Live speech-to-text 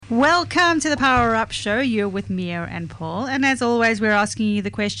Welcome to the Power Up Show. You're with Mia and Paul. And as always, we're asking you the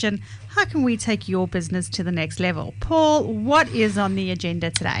question, how can we take your business to the next level? Paul, what is on the agenda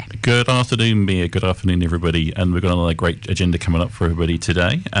today? Good afternoon, Mia. Good afternoon, everybody. And we've got another great agenda coming up for everybody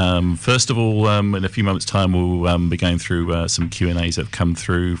today. First of all, in a few moments' time, we'll be going through some Q&As that have come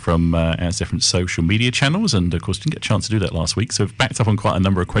through from our different social media channels. And, of course, didn't get a chance to do that last week. So we've backed up on quite a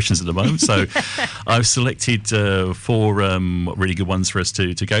number of questions at the moment. So I've selected four really good ones for us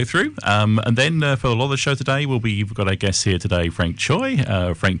to go through. And then for a lot of the show today, we've got our guest here today, Frank Choi.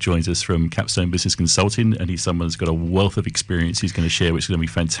 Frank joins us from Capstone Business Consulting, and he's someone who's got a wealth of experience he's going to share, which is going to be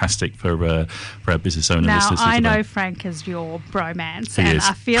fantastic for our business owner listeners. Now, I know Frank is your bromance, and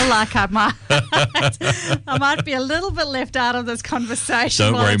I feel like I might be a little bit left out of this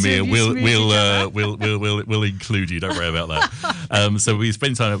conversation. Don't worry, Mia. We'll include you. Don't worry about that. So we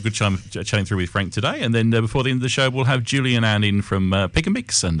spend a good time chatting through with Frank today, and then before the end of the show, we'll have Julie and Anne in from Pick and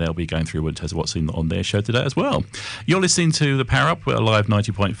Mix, and they'll be going through what's on their show today as well. You're listening to the Power Up. We're live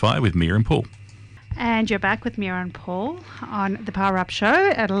 90.5 with Mia and Paul. And you're back with Mia and Paul on the Power Up Show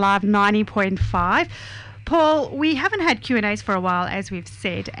at live 90.5. Paul, we haven't had Q&As for a while, as we've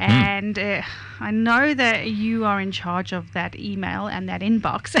said, and I know that you are in charge of that email and that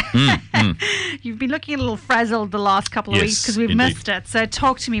inbox. You've been looking a little frazzled the last couple of weeks because we've missed it. So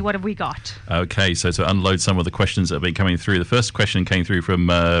talk to me, what have we got? Okay, so to unload some of the questions that have been coming through, the first question came through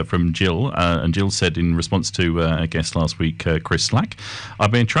from Jill, and Jill said in response to our guest last week, Chris Slack,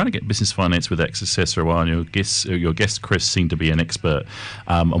 I've been trying to get business finance with Access for a while, and your guest Chris seemed to be an expert.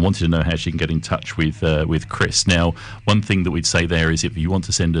 I wanted to know how she can get in touch with Chris. Now, one thing that we'd say there is if you want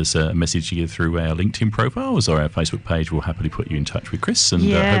to send us a message either through our LinkedIn profiles or our Facebook page, we'll happily put you in touch with Chris and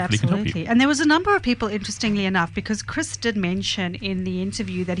hopefully can help you. And there was a number of people, interestingly enough, because Chris did mention in the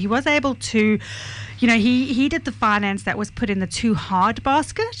interview that he was able to, he did the finance that was put in the too hard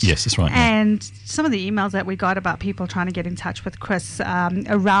basket. Yes, that's right. And some of the emails that we got about people trying to get in touch with Chris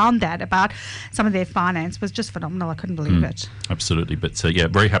around that, about some of their finance, was just phenomenal. I couldn't believe it. Absolutely. But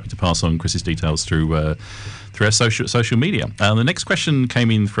very happy to pass on Chris's details through our social media. The next question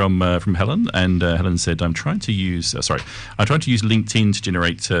came in from Helen, and Helen said, I'm trying to use LinkedIn to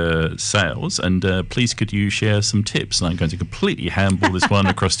generate sales, and please could you share some tips? And I'm going to completely handball this one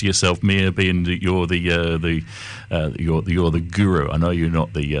across to yourself, Mia, being that you're the guru. I know you're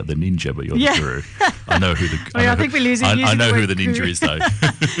not the ninja, but you're the guru. I know who the. I think we're using. I know who the ninja is, though.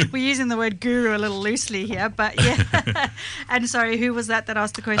 We're using the word guru a little loosely here, but yeah. And sorry, who was that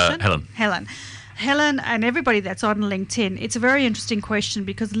asked the question? Helen and everybody that's on LinkedIn, it's a very interesting question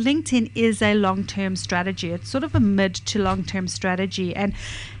because LinkedIn is a long-term strategy. It's sort of a mid to long-term strategy, and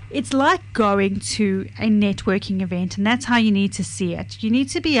it's like going to a networking event, and that's how you need to see it. You need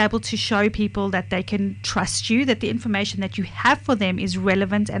to be able to show people that they can trust you, that the information that you have for them is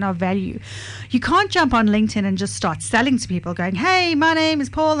relevant and of value. You can't jump on LinkedIn and just start selling to people going, hey, my name is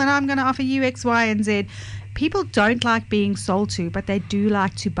Paul and I'm going to offer you X, Y, and Z. People don't like being sold to, but they do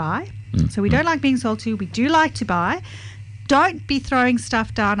like to buy. So we don't like being sold to, we do like to buy. Don't be throwing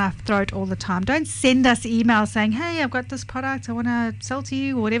stuff down our throat all the time. Don't send us emails saying, hey, I've got this product I want to sell to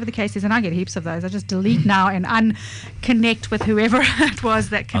you, or whatever the case is. And I get heaps of those. I just delete now and unconnect with whoever it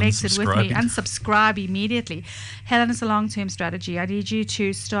was that connected with me. Unsubscribe immediately. Helen, it's a long-term strategy. I need you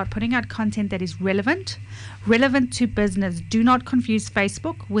to start putting out content that is relevant to business. Do not confuse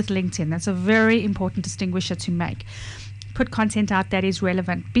Facebook with LinkedIn. That's a very important distinguisher to make. Put content out that is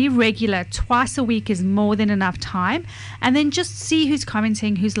relevant. Be regular. Twice a week is more than enough time. And then just see who's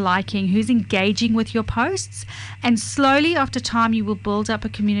commenting, who's liking, who's engaging with your posts. And slowly, after time, you will build up a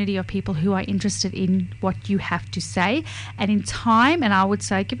community of people who are interested in what you have to say. And in time, and I would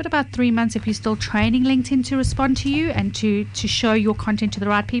say give it about 3 months if you're still training LinkedIn to respond to you and to show your content to the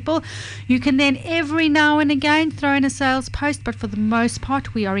right people, you can then every now and again throw in a sales post. But for the most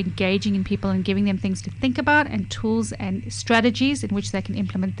part, we are engaging in people and giving them things to think about and tools and strategies in which they can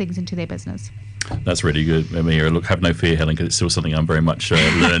implement things into their business. That's really good, Mia. Look, have no fear, Helen, because it's still something I'm very much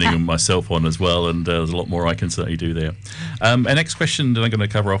learning myself on as well, and there's a lot more I can certainly do there. Our next question that I'm going to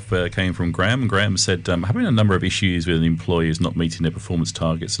cover off came from Graham. Graham said, having a number of issues with employees not meeting their performance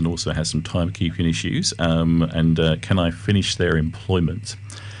targets and also has some timekeeping issues, and can I finish their employment?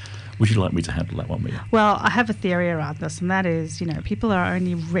 Would you like me to handle that one, Mia? Well, I have a theory around this, and that is, people are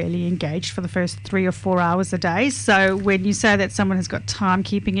only really engaged for the first 3 or 4 hours a day. So when you say that someone has got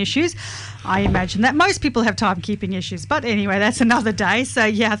timekeeping issues, I imagine that most people have timekeeping issues. But anyway, that's another day. So,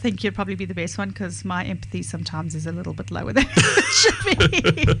 yeah, I think you'd probably be the best one because my empathy sometimes is a little bit lower than it should be.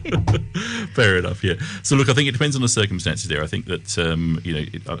 Fair enough, yeah. So, look, I think it depends on the circumstances there. I think that,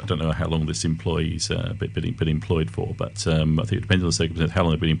 I don't know how long this employee's been employed for, but I think it depends on the circumstances, how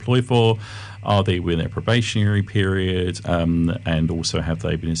long they've been employed for. Are they within their probationary period? And also, have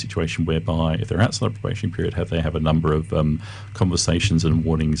they been in a situation whereby, if they're outside the probationary period, have they a number of conversations and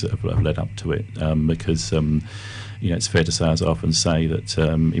warnings that have led up to it? Because it's fair to say, as I often say, that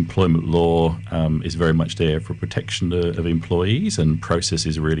employment law is very much there for protection of employees, and process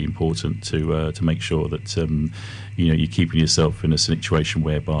is really important to make sure that you're keeping yourself in a situation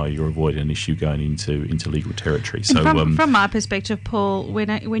whereby you're avoiding an issue going into legal territory. So, from my perspective, Paul,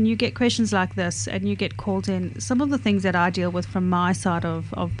 when you get questions like this and you get called in, some of the things that I deal with from my side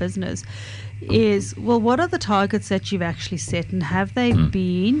of business is, well, what are the targets that you've actually set, and have they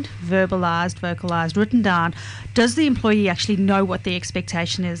been vocalized, written down? Does the employee actually know what the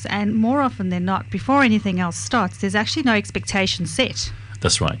expectation is? And more often than not, before anything else starts, there's actually no expectation set.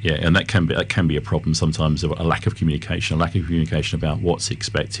 That's right, yeah, and that can be a problem sometimes, a lack of communication about what's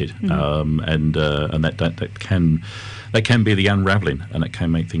expected, and that can be the unravelling, and it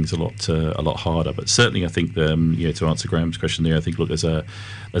can make things a lot harder. But certainly, I think to answer Graham's question there, I think there's a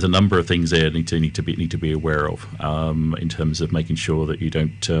number of things there need to be aware of in terms of making sure that you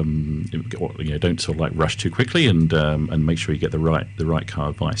don't sort of like rush too quickly, and make sure you get the right kind of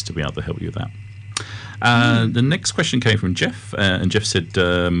advice to be able to help you with that. The next question came from Jeff, and Jeff said,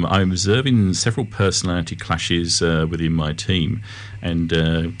 I'm observing several personality clashes within my team, and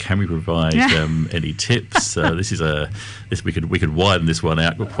can we provide any tips? We could widen this one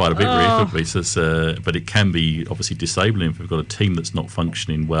out quite a bit, really, couldn't we? So, but it can be obviously disabling if we've got a team that's not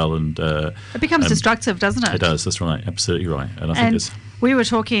functioning well, and it becomes destructive, doesn't it? It does. That's right. Absolutely right. And I think it's. We were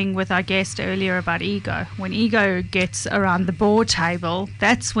talking with our guest earlier about ego. When ego gets around the board table,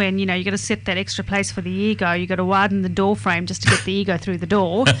 that's when, you got to set that extra place for the ego. You got to widen the door frame just to get the ego through the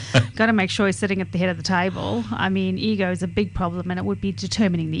door. Got to make sure he's sitting at the head of the table. I mean, ego is a big problem, and it would be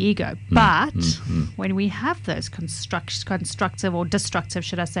determining the ego. But when we have those constructive or destructive,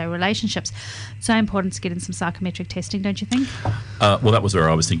 should I say, relationships, it's so important to get in some psychometric testing, don't you think? Well, that was where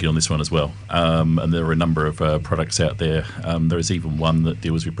I was thinking on this one as well. And there are a number of products out there. There is even one that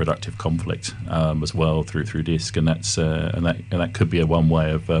deals with productive conflict as well through DISC, and that could be a one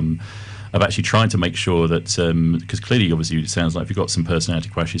way of actually trying to make sure that, because clearly, obviously, it sounds like if you've got some personality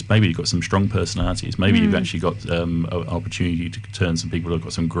clashes, maybe you've got some strong personalities, maybe you've actually got an opportunity to turn some people who've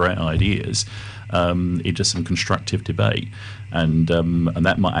got some great ideas into some constructive debate, and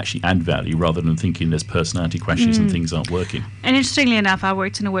that might actually add value rather than thinking there's personality clashes and things aren't working. And interestingly enough, I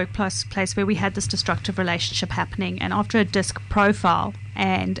worked in a workplace where we had this destructive relationship happening, and after a DISC profile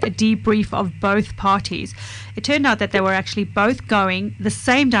and a debrief of both parties, it turned out that they were actually both going the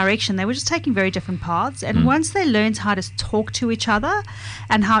same direction. They were just taking very different paths, and once they learned how to talk to each other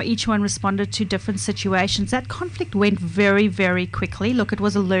and how each one responded to different situations, that conflict went very, very quickly. Look, it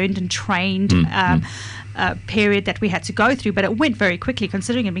was a learned and trained period that we had to go through, but it went very quickly,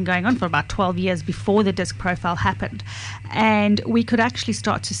 considering it had been going on for about 12 years before the DISC profile happened. And we could actually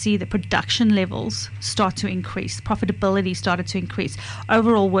start to see the production levels start to increase, profitability started to increase,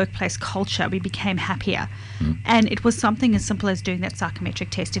 overall workplace culture, we became happier. And it was something as simple as doing that psychometric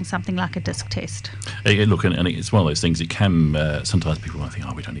testing, something like a DISC test. Look, and it's one of those things, it can, sometimes people might think,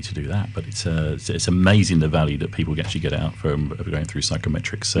 we don't need to do that, but it's amazing the value that people actually get out from going through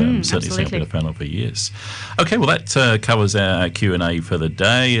psychometrics. Certainly something I've been a fan of for years. Okay, well, that covers our Q&A for the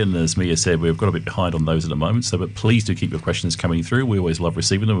day, and as Mia said, we've got a bit behind on those at the moment, but please do keep your questions coming through. We always love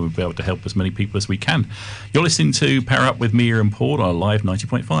receiving them, and we'll be able to help as many people as we can. You're listening to Power Up with Mia and Paul on Live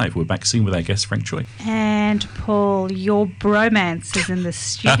 90.5. We're back soon with our guest, Frank Choi. And Paul, your bromance is in the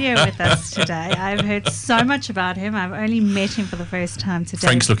studio with us today. I've heard so much about him. I've only met him for the first time today.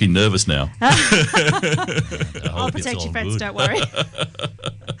 Frank's looking nervous now. I'll protect you, friends, don't worry.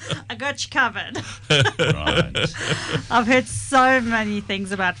 I got you covered. Right. I've heard so many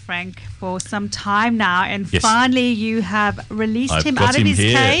things about Frank for some time now, and finally you have released him out of his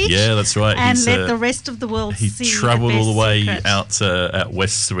cage. Yeah, that's right. And let the rest of the world see. He travelled all the way out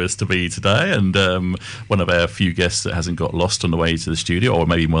west for us to be today, and one of our few guests that hasn't got lost on the way to the studio, or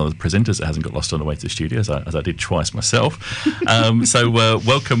maybe one of the presenters that hasn't got lost on the way to the studio, as I did twice myself. So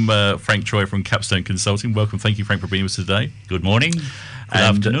welcome, Frank Choi from Capstone Consulting. Welcome. Thank you, Frank, for being with us today. Good morning. Good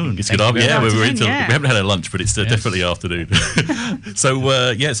afternoon. It's good afternoon. Yeah, we haven't had our lunch, but it's definitely afternoon. So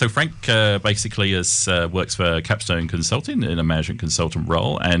Frank basically works for Capstone Consulting in a management consultant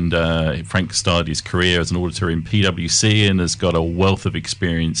role, and Frank started his career as an auditor in PwC and has got a wealth of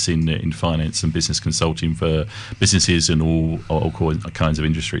experience in finance and business consulting for businesses in all kinds of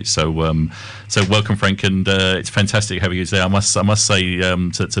industries. So welcome, Frank, and it's fantastic having you today. I must say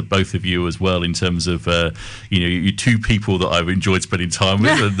to both of you as well, in terms of you're two people that I've enjoyed spending time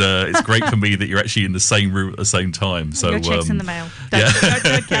with, and it's great for me that you're actually in the same room at the same time. So your check's in the mail.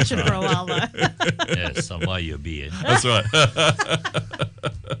 Don't catch it for a while though. Yes, I'll buy you a beer. That's right.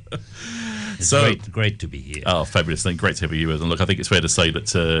 It's great to be here. Oh, fabulous! Great to have you. And look, I think it's fair to say that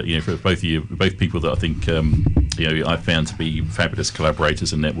for both of you, both people that I think I found to be fabulous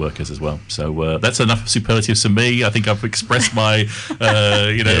collaborators and networkers as well. So that's enough superlatives for me. I think I've expressed my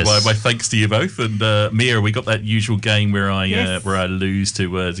yes. my thanks to you both. And Mia, we got that usual game where I lose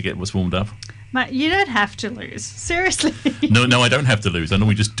to get what's warmed up. Mate, you don't have to lose. Seriously. No, I don't have to lose. I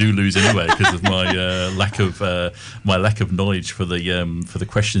normally just do lose anyway because of my lack of knowledge for the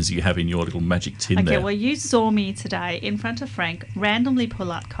questions that you have in your little magic tin there. Okay, well, you saw me today in front of Frank randomly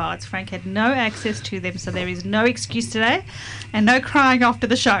pull out cards. Frank had no access to them, so there is no excuse today and no crying after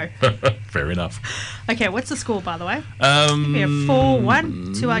the show. Fair enough. Okay, what's the score, by the way? We have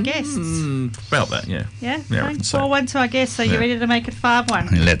 4-1 to our guests. About that, yeah. Yeah, Frank, 4-1 to our guests, so you ready to make it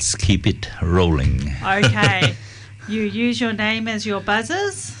 5-1? Let's keep it rolling. Okay. You use your name as your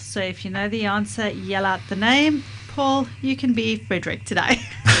buzzers, so if you know the answer, yell out the name. Paul, you can be Frederick today.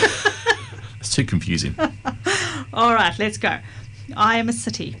 It's too confusing. All right, let's go. I am a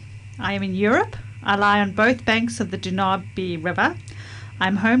city. I am in Europe. I lie on both banks of the Danube River. I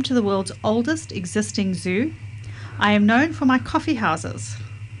am home to the world's oldest existing zoo. I am known for my coffee houses.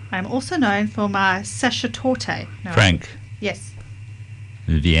 I am also known for my sashatote. No, Frank. Yes.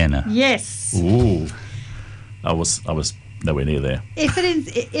 Vienna. Yes. Ooh. I was nowhere near there. If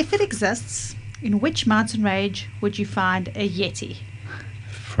it exists, in which mountain range would you find a Yeti?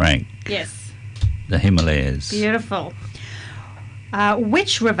 Frank. Yes. The Himalayas. Beautiful.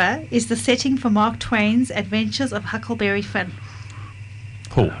 Which river is the setting for Mark Twain's Adventures of Huckleberry Finn?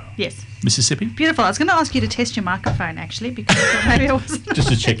 Paul. Yes. Mississippi. Beautiful. I was going to ask you to test your microphone actually because I thought maybe it wasn't. Just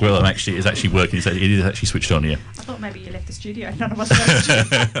to check whether it's actually working. It is actually switched on here. I thought maybe you left the studio. None of us left the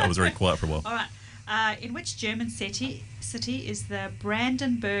studio. I was very quiet for a while. All right. In which German city is the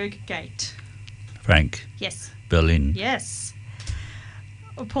Brandenburg Gate? Frank. Yes. Berlin. Yes.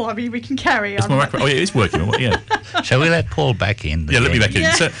 Oh, Paul, I mean, we can carry on. Yeah, it's working. Yeah. Shall we let Paul back in? Let me back in.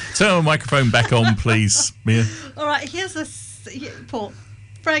 Turn my microphone back on, please, Mia. All right. Here's Paul.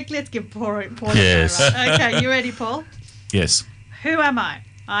 Frank, let's give Paul yes. a go, right? Okay, you ready, Paul? Yes. Who am I?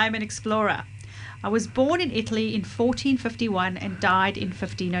 I'm an explorer. I was born in Italy in 1451 and died in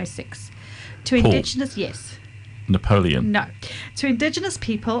 1506. To Paul. indigenous, yes. Napoleon. No. To indigenous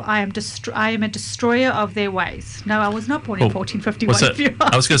people, I am a destroyer of their ways. No, I was not born in 1451.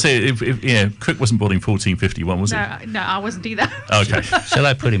 I was going to say, Cook wasn't born in 1451, was he? No, I wasn't either. Okay. Shall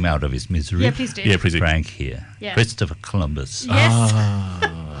I put him out of his misery? Yeah, please do. Yeah, please do. Frank here. Yeah. Christopher Columbus. Yes.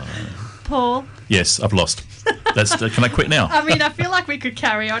 Paul. Yes, I've lost. Can I quit now? I mean, I feel like we could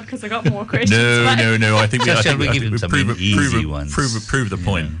carry on because I got more questions. No. I think we give him some easy ones. Prove the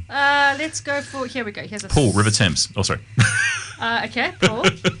point. Let's go for. Here we go. Here's a Paul, River Thames. Oh, sorry. Okay, Paul.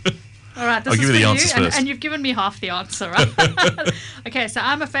 All right, this I'll give you the answers first. And you've given me half the answer, right? Okay, so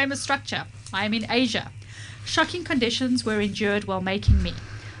I'm a famous structure. I am in Asia. Shocking conditions were endured while making me.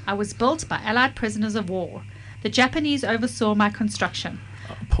 I was built by Allied prisoners of war. The Japanese oversaw my construction.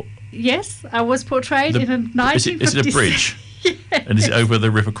 Yes, I was portrayed in a 1956... Is it a bridge? Yes. And is it over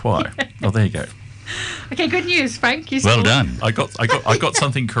the River Kwai? Yes. Oh, there you go. Okay, good news, Frank. Well done. I got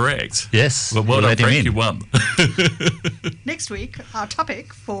something correct. Yes. Well done, Frank. You won. Next week, our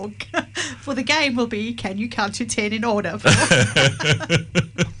topic for the game will be: can you count to 10 in order? No,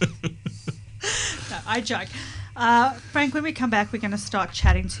 I joke. Frank, when we come back, we're going to start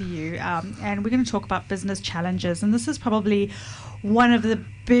chatting to you, and we're going to talk about business challenges. And this is probably one of the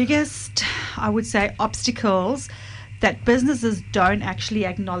biggest, I would say, obstacles that businesses don't actually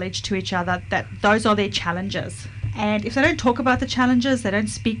acknowledge to each other, that those are their challenges. And if they don't talk about the challenges, they don't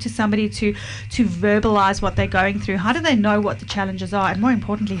speak to somebody to verbalize what they're going through, how do they know what the challenges are? And more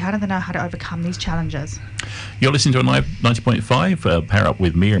importantly, how do they know how to overcome these challenges? You're listening to Live 90.5, Pair Up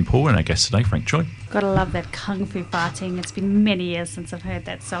with Mia and Paul, and our guest today, Frank Choi. Gotta love that kung fu fighting. It's been many years since I've heard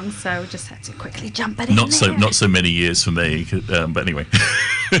that song, so just had to quickly jump it in there. Not so many years for me, but anyway.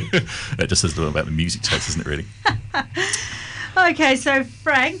 It just says a little about the music taste, isn't it, really? Okay, so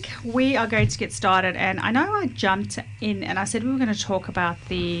Frank, we are going to get started, and I know I jumped in and I said we were going to talk about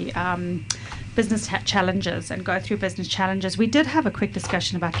the business challenges and go through business challenges. We did have a quick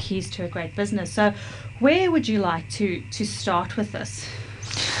discussion about keys to a great business. So where would you like to start with this?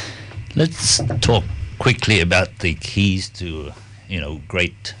 Let's talk quickly about the keys to,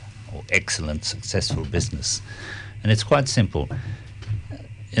 great or excellent, successful business. And it's quite simple.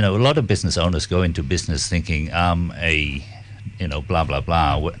 A lot of business owners go into business thinking, I'm a, blah, blah,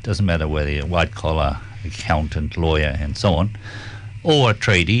 blah. It doesn't matter whether you're a white-collar accountant, lawyer, and so on, or a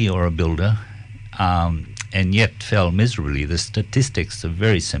tradie or a builder, and yet fail miserably. The statistics are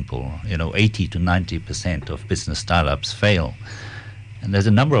very simple. 80 to 90% of business startups fail. And there's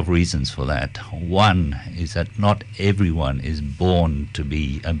a number of reasons for that. One is that not everyone is born to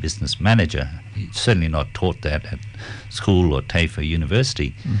be a business manager. You're certainly not taught that at school or TAFE or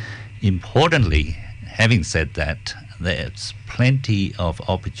university. Importantly, having said that, there's plenty of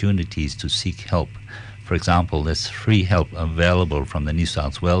opportunities to seek help. For example, there's free help available from the New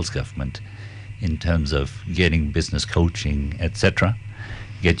South Wales government in terms of getting business coaching, etc.,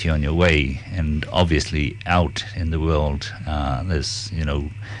 get you on your way. And obviously out in the world, there's,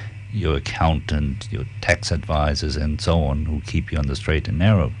 your accountant, your tax advisors, and so on, who keep you on the straight and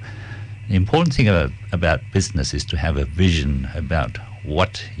narrow. The important thing about business is to have a vision about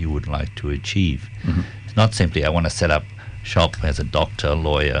what you would like to achieve. Mm-hmm. It's not simply, I want to set up shop as a doctor,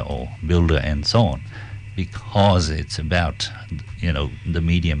 lawyer, or builder, and so on, because it's about, the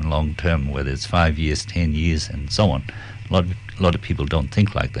medium and long term, whether it's 5 years, 10 years, and so on. A lot of people don't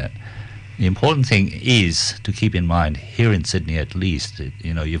think like that. The important thing is to keep in mind, here in Sydney at least,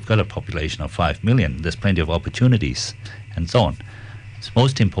 you've got a population of 5 million. There's plenty of opportunities, and so on. It's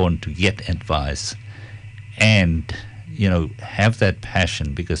most important to get advice and, have that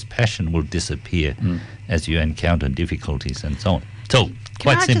passion, because passion will disappear as you encounter difficulties and so on. So,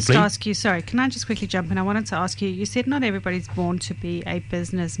 can I just ask you, can I just quickly jump in? I wanted to ask you, you said not everybody's born to be a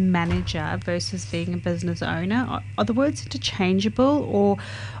business manager versus being a business owner. Are the words interchangeable, or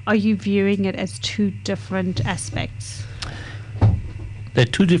are you viewing it as two different aspects? They're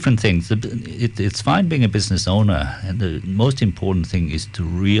two different things. It's fine being a business owner, and the most important thing is to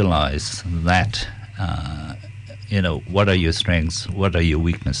realize that, what are your strengths, what are your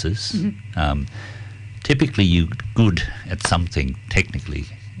weaknesses. Mm-hmm. Typically, you're good at something technically,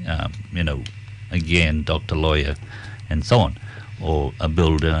 again, doctor, lawyer, and so on, or a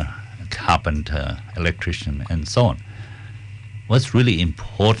builder, a carpenter, electrician, and so on. What's really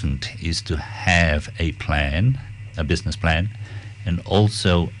important is to have a plan, a business plan, and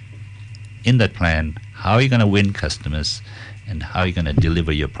also in that plan, how are you going to win customers, and how are you going to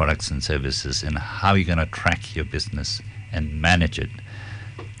deliver your products and services, and how are you going to track your business and manage it.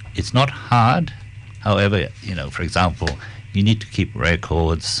 It's not hard. However, for example, you need to keep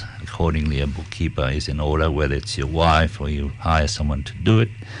records. Accordingly, a bookkeeper is in order, whether it's your wife or you hire someone to do it.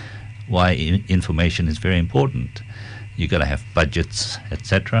 Why information is very important. You've got to have budgets,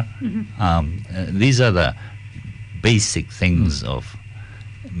 etc. Mm-hmm. These are the basic things of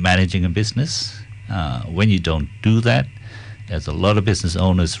managing a business. When you don't do that, there's a lot of business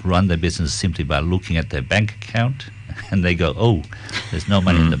owners run their business simply by looking at their bank account, and they go, oh, there's no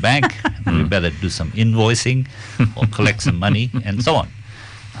money in the bank, we better do some invoicing or collect some money, and so on.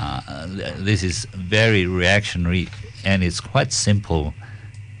 This is very reactionary, and it's quite simple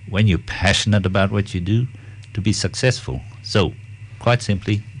when you're passionate about what you do to be successful. So, quite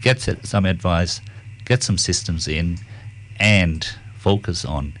simply, get some advice, get some systems in, and focus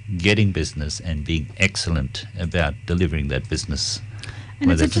on getting business and being excellent about delivering that business.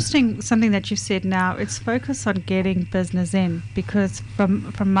 And it's interesting, something that you've said now, it's focus on getting business in, because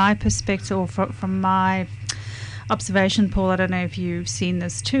from my perspective, or from my observation, Paul, I don't know if you've seen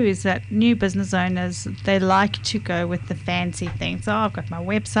this too, is that new business owners, they like to go with the fancy things. Oh, I've got my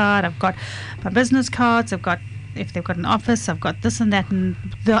website, I've got my business cards, I've got, if they've got an office, I've got this and that and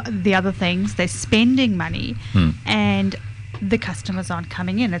the other things. They're spending money and the customers aren't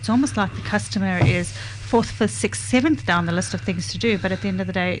coming in. It's almost like the customer is 4th, 5th, 6th, 7th down the list of things to do, but at the end of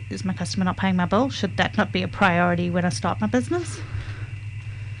the day, is my customer not paying my bill? Should that not be a priority when I start my business?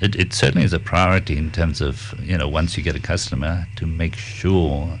 It certainly is a priority in terms of, once you get a customer, to make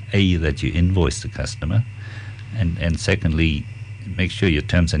sure, A, that you invoice the customer, and secondly, make sure your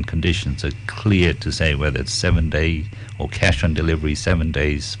terms and conditions are clear to say whether it's 7-day or cash on delivery, 7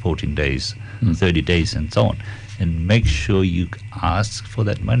 days, 14 days, 30 days, and so on. And make sure you ask for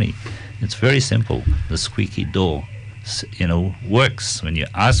that money. It's very simple. The squeaky door works. When you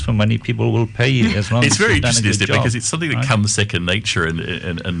ask for money, people will pay you as long as it's very you've done a interesting, good isn't it? job, Because it's something that right? comes second nature,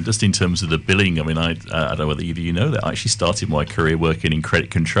 and just in terms of the billing. I mean, I don't know whether either you know that I actually started my career working in credit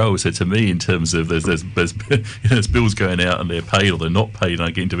control. So to me, in terms of there's bills going out and they're paid or they're not paid, and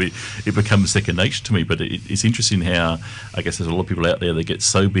I get into it becomes second nature to me. But it's interesting how I guess there's a lot of people out there that get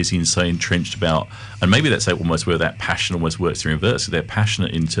so busy and so entrenched about, and maybe that's almost where that passion almost works in reverse. So they're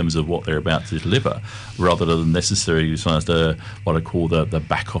passionate in terms of what they're about to deliver, rather than necessarily what I call the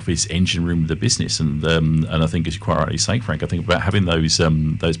back office engine room of the business. And I think, as you quite rightly say, Frank, I think about having those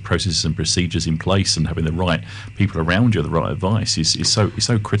processes and procedures in place and having the right people around you, the right advice is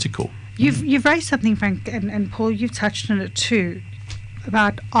so critical. You've raised something, Frank, and Paul, you've touched on it too,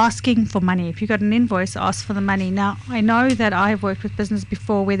 about asking for money. If you've got an invoice, ask for the money. Now, I know that I've worked with business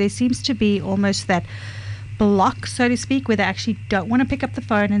before where there seems to be almost that block, so to speak, where they actually don't want to pick up the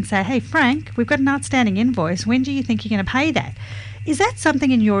phone and say, hey, Frank, we've got an outstanding invoice. When do you think you're going to pay that? Is that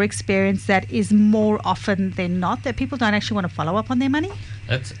something in your experience that is more often than not, that people don't actually want to follow up on their money?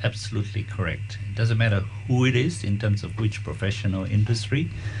 That's absolutely correct. It doesn't matter who it is in terms of which profession or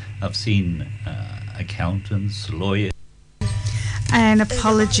industry. I've seen accountants, lawyers. And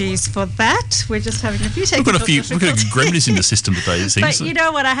apologies for that. We're just having a few technical difficulties. We've got a gremlins in the system today, it seems. But you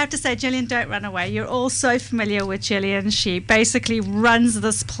know what? I have to say, Gillian, don't run away. You're all so familiar with Gillian. She basically runs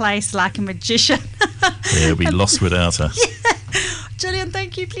this place like a magician. Yeah, we lost without her. Yeah. Gillian,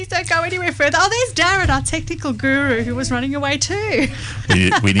 thank you. Please don't go anywhere further. Oh, there's Darren, our technical guru, who was running away too.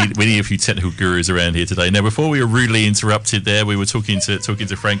 we need a few technical gurus around here today. Now, before we were rudely interrupted there, we were talking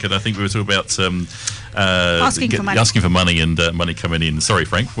to Frank, and I think we were talking about asking for money and money coming in. Sorry,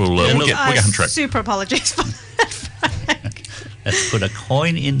 Frank. We'll get on track. Super apologies for that. Let's put a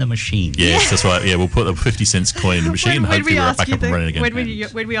coin in the machine. Yes, that's right. Yeah, we'll put a 50 cents coin in the machine and hopefully we're back up and running again.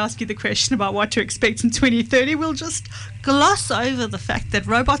 When we ask you the question about what to expect in 2030, we'll just gloss over the fact that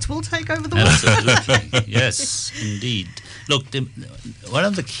robots will take over the world. Absolutely. Yes, indeed. Look, one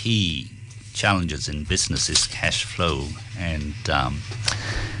of the key challenges in business is cash flow, and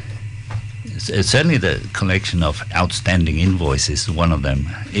certainly the collection of outstanding invoices is one of them.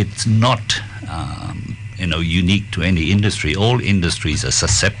 It's not unique to any industry. All industries are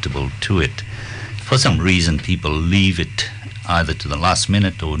susceptible to it. For some reason, people leave it either to the last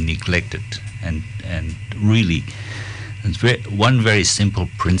minute or neglect it. And really, it's one very simple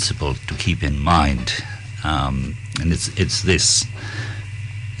principle to keep in mind, and it's this.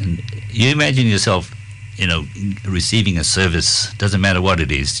 And you imagine yourself, receiving a service, doesn't matter what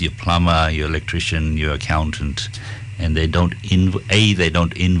it is, your plumber, your electrician, your accountant, and they don't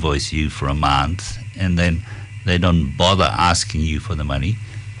invoice you for a month, and then they don't bother asking you for the money.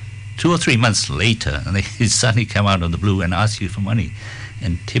 2 or 3 months later, and they suddenly come out of the blue and ask you for money.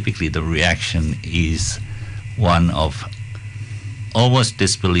 And typically the reaction is one of almost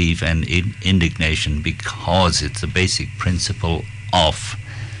disbelief and indignation, because it's a basic principle of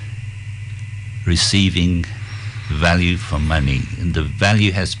receiving value for money. And the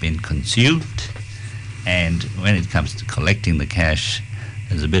value has been consumed, and when it comes to collecting the cash,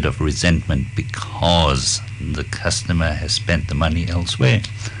 there's a bit of resentment because the customer has spent the money elsewhere.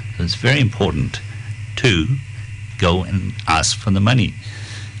 So it's very important to go and ask for the money.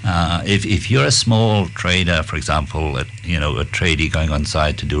 If you're a small trader, for example, a tradie going on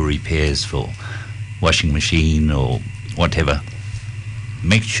site to do repairs for washing machine or whatever,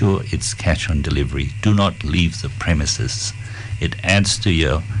 make sure it's cash on delivery. Do not leave the premises. It adds to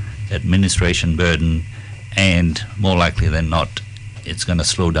your administration burden, and more likely than not, it's going to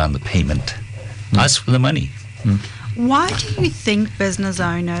slow down the payment. Ask for the money. Why do you think business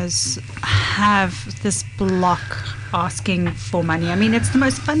owners have this block asking for money? I mean, it's the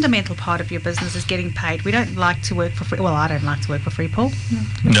most fundamental part of your business is getting paid. We don't like to work for free. Well, I don't like to work for free, Paul.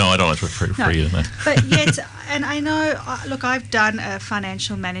 No, I don't like to work for free either. But yet, and I know, look, I've done a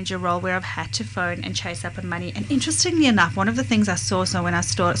financial manager role where I've had to phone and chase up on money. And interestingly enough, one of the things I saw, so when I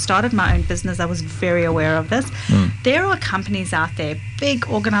started my own business, I was very aware of this. There are companies out there, big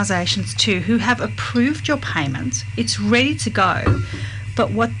organizations too, who have approved your payment. It's ready to go.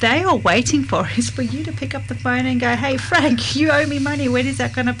 But what they are waiting for is for you to pick up the phone and go, hey, Frank, you owe me money. When is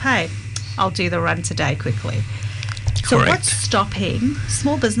that going to pay? I'll do the run today quickly. So Correct. What's stopping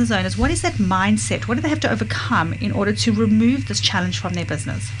small business owners? What is that mindset? What do they have to overcome in order to remove this challenge from their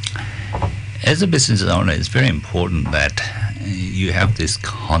business? As a business owner, it's very important that you have this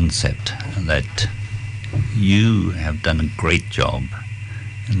concept that you have done a great job,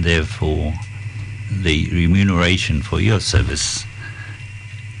 and therefore the remuneration for your service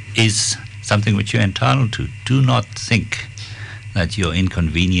is something which you're entitled to. Do not think that you're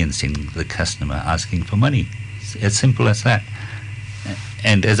inconveniencing the customer asking for money. It's as simple as that.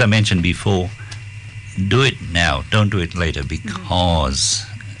 And as I mentioned before, do it now. Don't do it later, because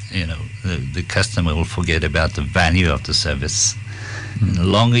the customer will forget about the value of the service. And the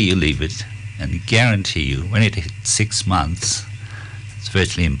longer you leave it, and I guarantee you, when it hits 6 months, it's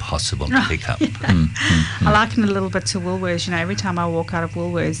virtually impossible to pick up. I liken it a little bit to Woolworths. Every time I walk out of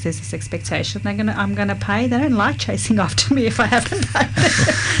Woolworths, there's this expectation I'm going to pay. They don't like chasing after me if I haven't paid.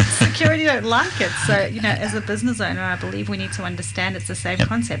 Security don't like it. So, as a business owner, I believe we need to understand it's the same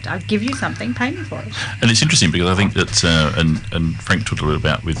concept. I'll give you something, pay me for it. And it's interesting because I think that, and Frank talked a little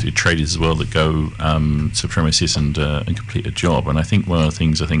bit about with your traders as well that go to premises and complete a job. And I think one of the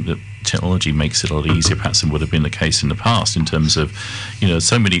things that technology makes it a lot easier perhaps than would have been the case in the past in terms of,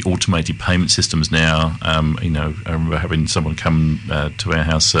 so many automated payment systems now. I remember having someone come to our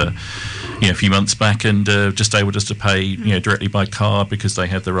house a few months back and just able to pay directly by card because they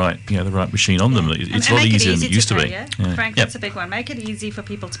have the right machine on them. It's a lot easier than it used to be. Yeah? Frank, that's a big one. Make it easy for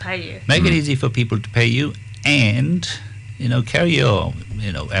people to pay you. Make it easy for people to pay you, and carry your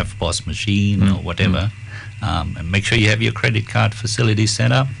FPOS machine or whatever. And make sure you have your credit card facility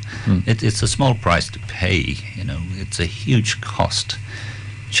set up. It's a small price to pay. It's a huge cost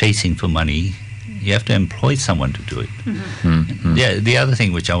chasing for money. You have to employ someone to do it. The other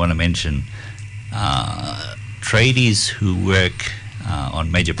thing which I want to mention, tradies who work on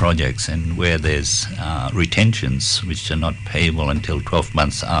major projects and where there's retentions which are not payable until 12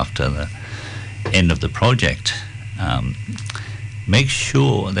 months after the end of the project, make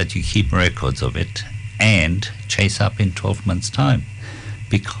sure that you keep records of it and chase up in 12 months' time,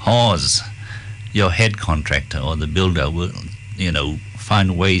 because your head contractor or the builder will,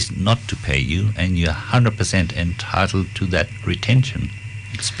 find ways not to pay you, and you're 100% entitled to that retention.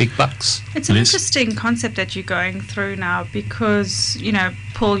 It's big bucks. It's an interesting concept that you're going through now because,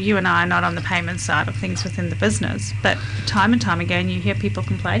 Paul, you and I are not on the payment side of things within the business, but time and time again you hear people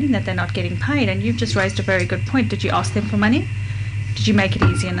complaining that they're not getting paid, and you've just raised a very good point. Did you ask them for money? Did you make it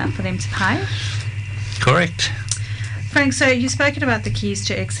easy enough for them to pay? Correct. Frank, so you've spoken about the keys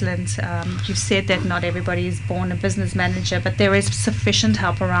to excellence. You've said that not everybody is born a business manager, but there is sufficient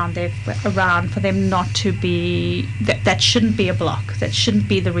help around for them not to be, that shouldn't be a block. That shouldn't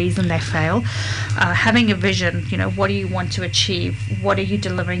be the reason they fail. Having a vision, what do you want to achieve? What are you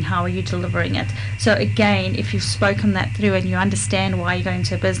delivering? How are you delivering it? So again, if you've spoken that through and you understand why you're going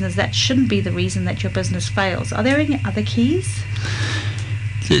into a business, that shouldn't be the reason that your business fails. Are there any other keys?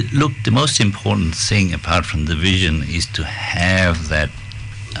 Look, the most important thing apart from the vision is to have that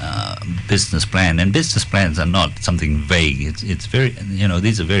business plan. And business plans are not something vague. It's very,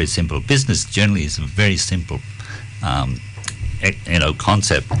 these are very simple. Business generally is a very simple,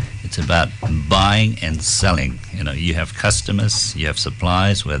 concept. It's about buying and selling. You have customers, you have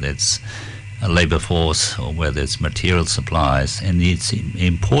suppliers, whether it's a labor force or whether it's material supplies. And the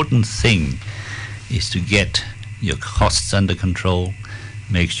important thing is to get your costs under control.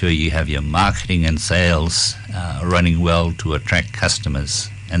 Make sure you have your marketing and sales running well to attract customers.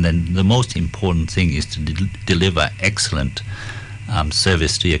 And then the most important thing is to deliver excellent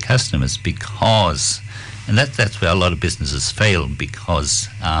service to your customers, because, and that's where a lot of businesses fail, because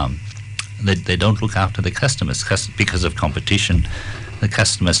they don't look after the customers. Because of competition, the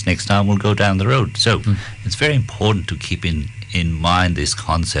customers next time will go down the road. So it's very important to keep in mind this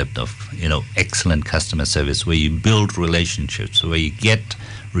concept of excellent customer service, where you build relationships, where you get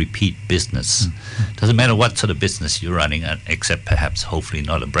repeat business. Doesn't matter what sort of business you're running, except perhaps hopefully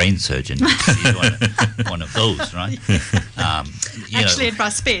not a brain surgeon. one of those, right? Actually, in my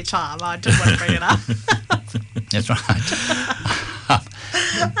spare time, I did want to bring it up. That's right.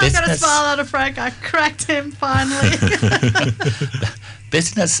 I got a smile out of Frank. I cracked him finally.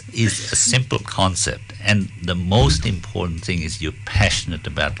 Business is a simple concept, and the most important thing is you're passionate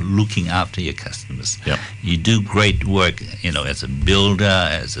about looking after your customers. Yep. You do great work, as a builder,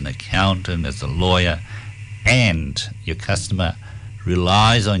 as an accountant, as a lawyer, and your customer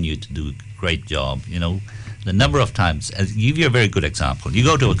relies on you to do a great job. The number of times, I'll give you a very good example. You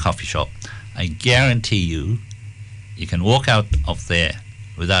go to a coffee shop, I guarantee you can walk out of there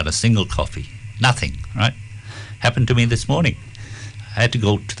without a single coffee. Nothing, right? Happened to me this morning. I had to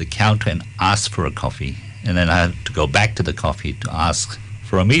go to the counter and ask for a coffee, and then I had to go back to the coffee to ask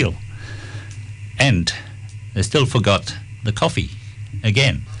for a meal. And they still forgot the coffee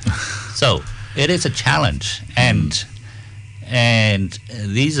again. So it is a challenge, and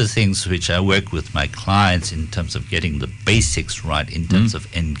these are things which I work with my clients in terms of getting the basics right, in terms of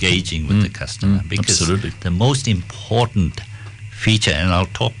engaging with the customer. Because absolutely. The most important feature, and I'll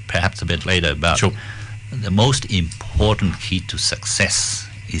talk perhaps a bit later about the most important key to success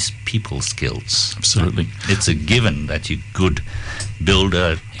is people skills. Absolutely. It's a given that you're good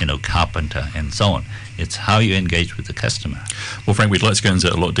builder, carpenter, and so on. It's how you engage with the customer. Well, Frank, we'd like to go into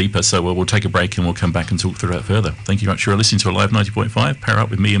it a lot deeper, so we'll take a break and we'll come back and talk through that further. Thank you very much. You're listening to Alive 90.5, Power Up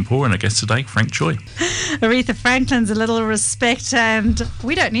with me and Paul, and our guest today, Frank Choi. Aretha Franklin's A Little Respect, and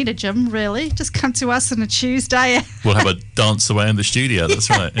we don't need a gym, really. Just come to us on a Tuesday. We'll have a dance away in the studio, that's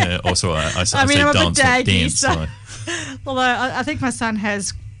right. Yeah. Also, I say I'm dance, a not daggy, dance. so, although I think my son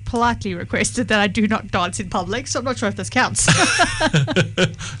has politely requested that I do not dance in public, so I'm not sure if this counts.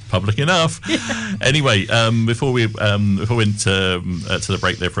 Public enough. Yeah. Anyway, before we went to the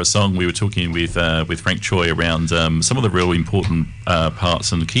break there for a song, we were talking with Frank Choi around some of the real important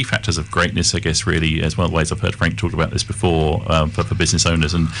parts and key factors of greatness, I guess, really, as one of the ways I've heard Frank talk about this before for business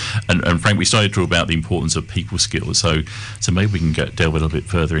owners. And Frank, we started to talk about the importance of people skills. So maybe we can delve a little bit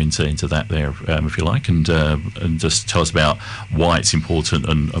further into that there, if you like, and just tell us about why it's important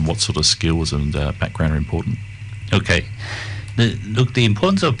and what sort of skills and background are important. Okay. The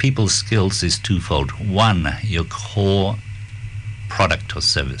importance of people's skills is twofold. One, your core product or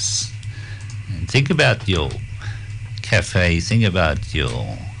service. And think about your cafe, think about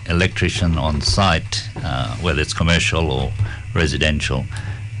your electrician on site, whether it's commercial or residential.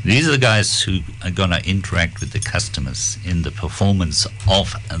 These are the guys who are going to interact with the customers in the performance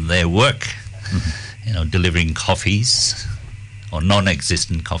of their work. Mm-hmm. Delivering coffees, or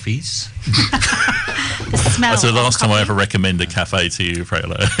non-existent coffees. That's the last time I ever recommended a cafe to you,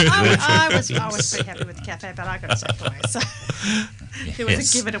 Frelo. I was pretty happy with the cafe, but I got to step away. So it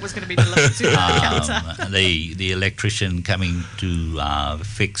was a given it was going to be delivered to the counter. The electrician coming to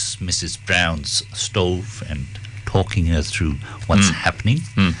fix Mrs. Brown's stove and talking her through what's happening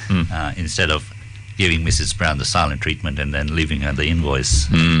instead of giving Mrs. Brown the silent treatment and then leaving her the invoice.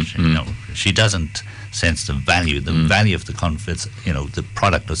 She doesn't sense the value of the conference, the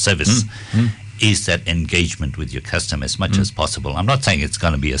product or service is that engagement with your customer as much as possible. I'm not saying it's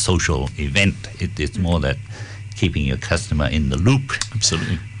going to be a social event. It's more that keeping your customer in the loop.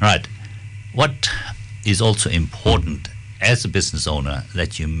 Absolutely. Right. What is also important as a business owner,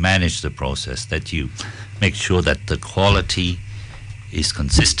 that you manage the process, that you make sure that the quality is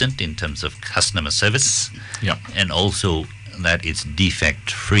consistent in terms of customer service, and also that it's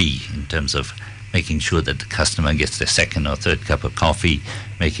defect free in terms of making sure that the customer gets their second or third cup of coffee,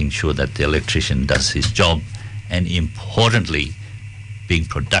 making sure that the electrician does his job, and importantly, being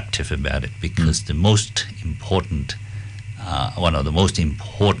productive about it, because the most important, one of the most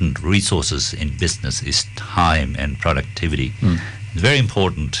important resources in business is time and productivity. It's very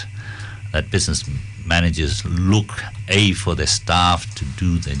important that business managers look for their staff to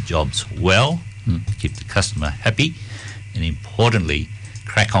do their jobs well, keep the customer happy, and importantly,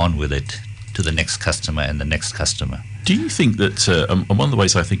 crack on with it to the next customer and the next customer. Do you think that one of the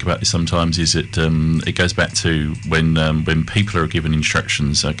ways I think about this sometimes is it goes back to when people are given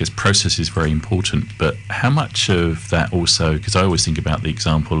instructions, I guess process is very important, but how much of that also, because I always think about the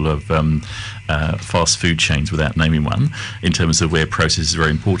example of fast food chains without naming one, in terms of where process is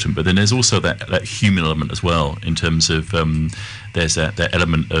very important, but then there's also that human element as well, in terms of there's that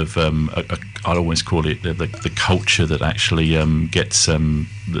element of I'd always call it the culture that actually gets some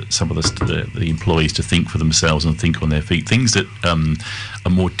of the employees to think for themselves and think on their feet, things that are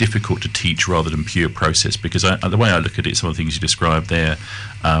more difficult to teach rather than pure process. Because the way I look at it, some of the things you described there,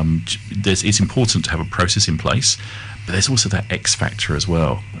 it's important to have a process in place, but there's also that X factor as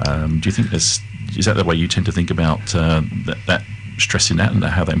well. Do you think is that the way you tend to think about that stressing that and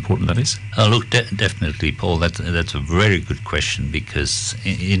how that important that is? Look, definitely, Paul. That's a very good question, because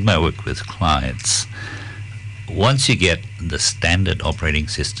in my work with clients, once you get the standard operating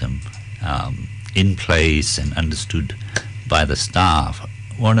system in place and understood by the staff,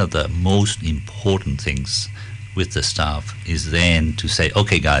 one of the most important things with the staff is then to say,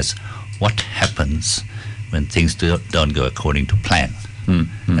 okay, guys, what happens when things don't go according to plan,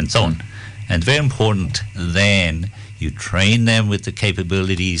 and so on. And very important, then you train them with the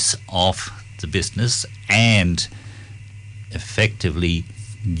capabilities of the business and effectively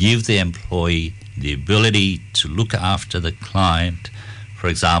give the employee the ability to look after the client. For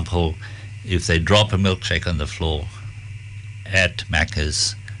example, if they drop a milkshake on the floor at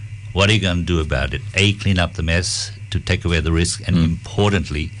Macca's, what are you going to do about it? A, clean up the mess to take away the risk, and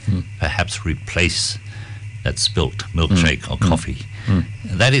importantly, perhaps replace that spilt milkshake or coffee.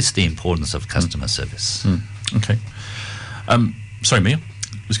 That is the importance of customer service. Okay. Sorry, Mia.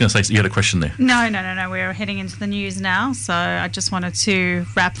 was going to say, you had a question there. No. We're heading into the news now, so I just wanted to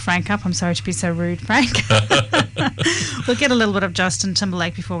wrap Frank up. I'm sorry to be so rude, Frank. We'll get a little bit of Justin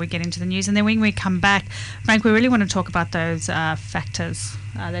Timberlake before we get into the news, and then when we come back, Frank, we really want to talk about those factors,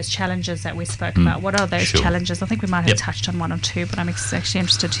 those challenges that we spoke about. What are those challenges? I think we might have touched on one or two, but I'm actually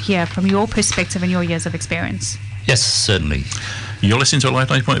interested to hear from your perspective and your years of experience. Yes, certainly. You're listening to Live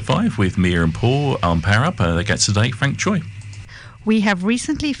 90.5 with Mia and Paul on Power Up. That gets today, Frank Choi. We have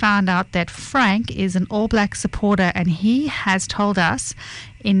recently found out that Frank is an All Black supporter, and he has told us,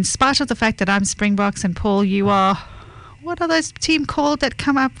 in spite of the fact that I'm Springboks and Paul, you are, what are those team called that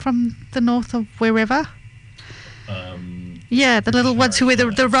come up from the north of wherever? The little ones who wear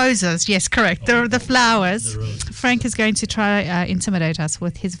the roses. Yes, correct. The flowers. Frank is going to try intimidate us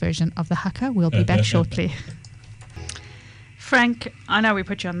with his version of the haka. We'll be back shortly. Frank, I know we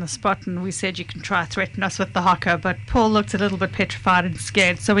put you on the spot and we said you can try threaten us with the haka, but Paul looked a little bit petrified and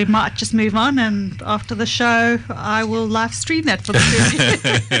scared, so we might just move on, and after the show I will live stream that for the series.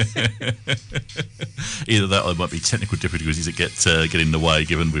 Either that or it might be technical difficulties that get in the way,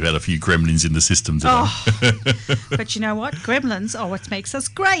 given we've had a few gremlins in the system today. But you know what? Gremlins are what makes us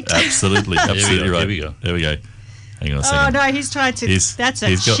great. Absolutely right. There we go. Hang on a second. Oh no, he's trying to. That's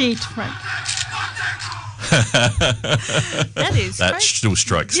a cheat, Frank. That still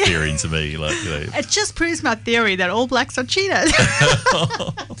strikes fear into me. It just proves my theory that All Blacks are cheaters.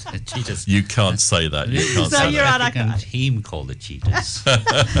 Cheaters. You can't say that. You're right. African team called the Cheetahs,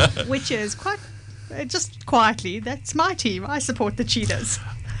 which is quite just quietly. That's my team. I support the Cheetahs.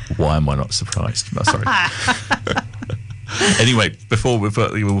 Why am I not surprised? No, sorry. Anyway, before we'll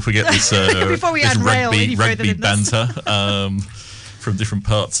forget this, before we unrail rugby banter. From different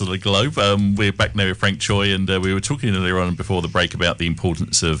parts of the globe. We're back now with Frank Choi, and we were talking earlier on before the break about the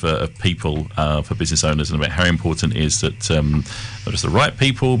importance of people for business owners, and about how important it is that not just the right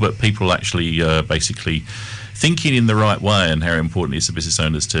people, but people actually basically thinking in the right way, and how important it is for business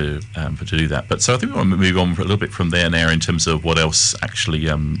owners to do that. But so I think we want to move on a little bit from there now in terms of what else actually,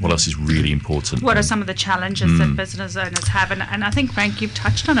 what else is really important. What are some of the challenges that business owners have? And I think, Frank, you've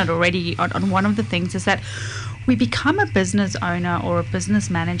touched on it already. On one of the things is that we become a business owner or a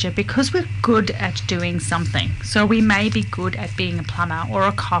business manager because we're good at doing something. So we may be good at being a plumber or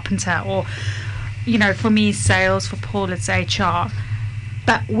a carpenter, or, for me, sales, for Paul, it's HR.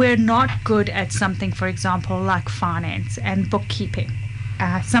 But we're not good at something, for example, like finance and bookkeeping.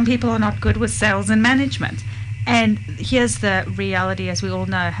 Some people are not good with sales and management. And here's the reality, as we all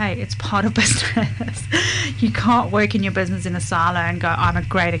know, hey, it's part of business. You can't work in your business in a silo and go, I'm a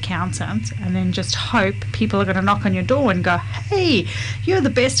great accountant, and then just hope people are going to knock on your door and go, hey, you're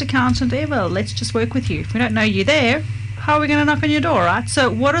the best accountant ever, let's just work with you. If we don't know you there, how are we going to knock on your door, right? So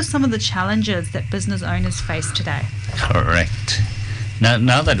what are some of the challenges that business owners face today? Correct.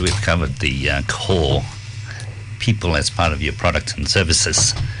 Now that we've covered the core people as part of your products and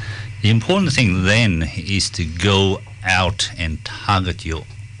services, the important thing then is to go out and target your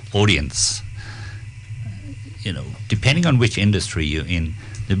audience. Depending on which industry you're in,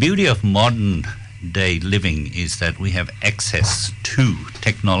 the beauty of modern day living is that we have access to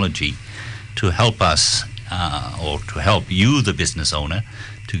technology to help us or to help you, the business owner,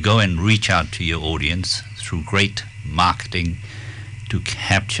 to go and reach out to your audience through great marketing to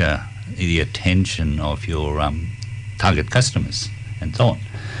capture the attention of your target customers and so on.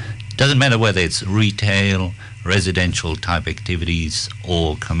 Doesn't matter whether it's retail, residential type activities,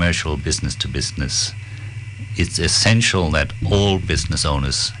 or commercial business to business. It's essential that all business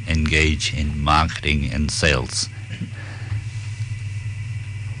owners engage in marketing and sales.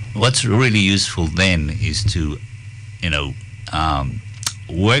 What's really useful then is to,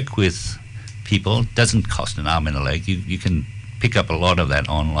 work with people. It doesn't cost an arm and a leg. You can pick up a lot of that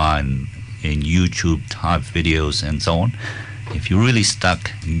online in YouTube type videos and so on. If you're really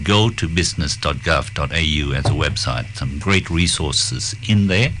stuck, go to business.gov.au as a website. Some great resources in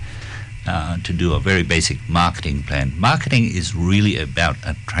there to do a very basic marketing plan. Marketing is really about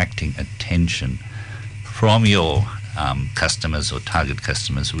attracting attention from your customers or target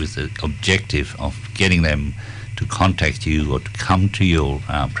customers, with the objective of getting them to contact you or to come to your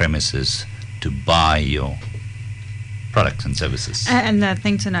premises to buy your products and services. And the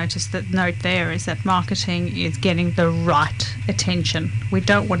thing to note there is that marketing is getting the right attention. We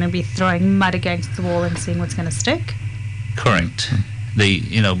don't want to be throwing mud against the wall and seeing what's going to stick. Correct.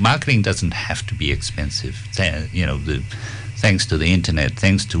 Marketing doesn't have to be expensive. Thanks to the internet,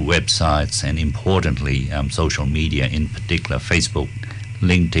 thanks to websites, and importantly, social media, in particular, Facebook,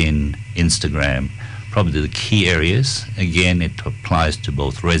 LinkedIn, Instagram, probably the key areas. Again, it applies to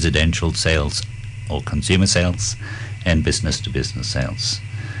both residential sales or consumer sales and business-to-business sales.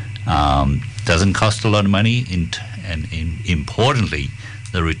 Doesn't cost a lot of money, and importantly,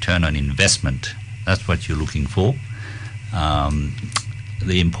 the return on investment. That's what you're looking for.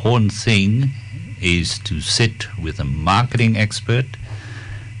 The important thing is to sit with a marketing expert.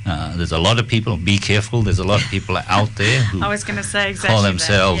 There's a lot of people, be careful, there's a lot of people out there who I was going to say exactly call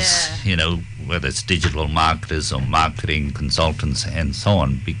themselves, that, yeah. you know, whether it's digital marketers or marketing consultants and so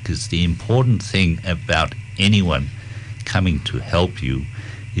on, because the important thing about anyone coming to help you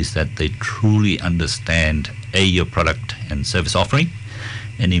is that they truly understand your product and service offering,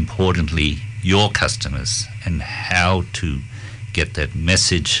 and importantly, your customers and how to get that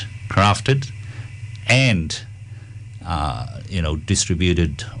message crafted and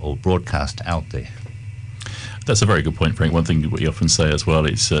distributed or broadcast out there. That's a very good point, Frank. One thing we often say as well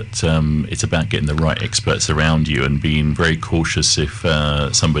is that it's about getting the right experts around you and being very cautious if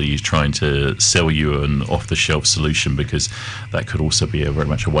somebody is trying to sell you an off-the-shelf solution, because that could also be very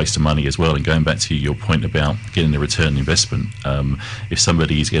much a waste of money as well. And going back to your point about getting the return on investment, if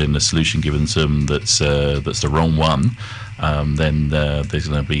somebody is getting a solution given to them that's the wrong one, then there's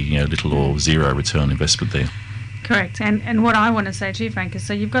going to be little or zero return on investment there. Correct. And what I want to say to you, Frank, is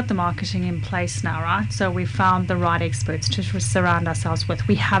so you've got the marketing in place now, right? So we've found the right experts to surround ourselves with.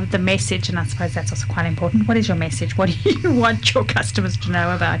 We have the message, and I suppose that's also quite important. What is your message? What do you want your customers to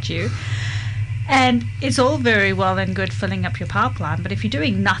know about you? And it's all very well and good filling up your pipeline, but if you're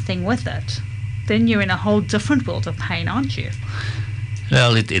doing nothing with it, then you're in a whole different world of pain, aren't you?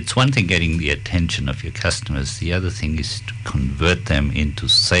 Well, it's one thing getting the attention of your customers. The other thing is to convert them into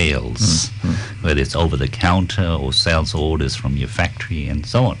sales, whether it's over the counter or sales orders from your factory and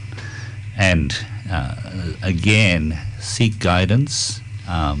so on. And again, seek guidance.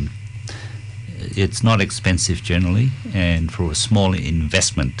 It's not expensive generally, and for a small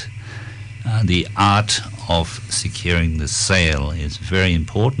investment, the art of securing the sale is very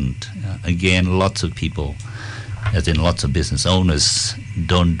important. Again, lots of people, as in lots of business owners,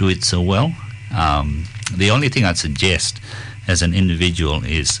 don't do it so well. The only thing I'd suggest as an individual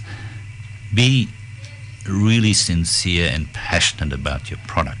is be really sincere and passionate about your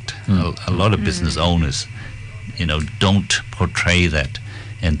product. A lot of business owners, don't portray that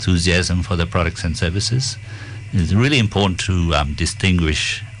enthusiasm for their products and services. It's really important to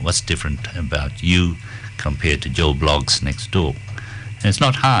distinguish what's different about you compared to Joe Bloggs next door. And it's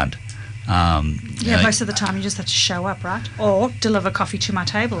not hard. Most of the time you just have to show up, right? Or deliver coffee to my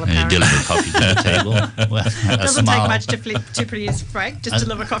table, apparently. Deliver coffee to the table. Well, it doesn't take much to please Frank. Just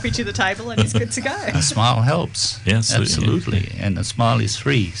deliver coffee to the table and he's good to go. A smile helps. Yes, absolutely. Yeah. And a smile is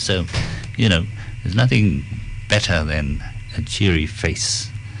free. So, there's nothing better than a cheery face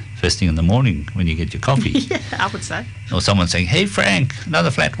first thing in the morning when you get your coffee. Yeah, I would say. Or someone saying, "Hey, Frank, another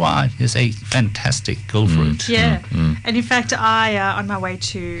flat white." You say, "Fantastic, go for it." Yeah. And in fact, I, on my way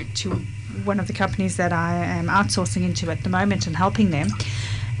to one of the companies that I am outsourcing into at the moment and helping them,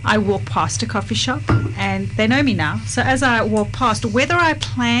 I walk past a coffee shop and they know me now. So as I walk past, whether I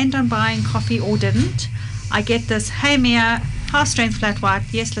planned on buying coffee or didn't, I get this, "Hey, Mia, half-strength flat white.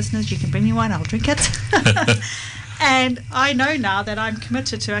 Yes, listeners, you can bring me one, I'll drink it." And I know now that I'm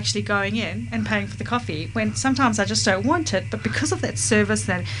committed to actually going in and paying for the coffee, when sometimes I just don't want it, but because of that service,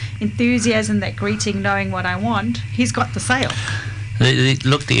 that enthusiasm, that greeting, knowing what I want, he's got the sale.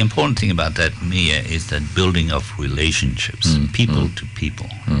 Look, the important thing about that, Mia, is that building of relationships, people to people.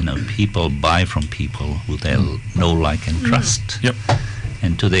 People buy from people who they'll know, like, and trust. Yep.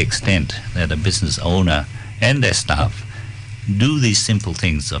 And to the extent that a business owner and their staff do these simple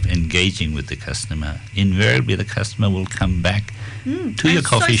things of engaging with the customer, invariably the customer will come back to your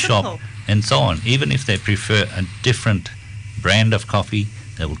coffee shop and so on. Even if they prefer a different brand of coffee,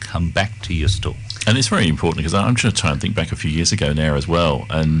 they will come back to your store. And it's very important, because I'm trying to think back a few years ago now as well,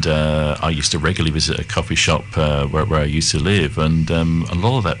 and I used to regularly visit a coffee shop where I used to live, and a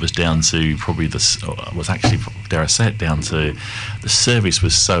lot of that was down to probably dare I say it, down to the service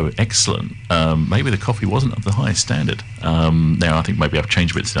was so excellent. Maybe the coffee wasn't of the highest standard. Now I think maybe I've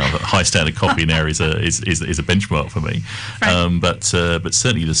changed a bit now. But high standard coffee now is a benchmark for me. But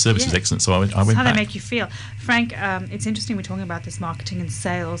certainly the service is excellent. So I went back. How back. they make you feel, Frank? It's interesting we're talking about this marketing and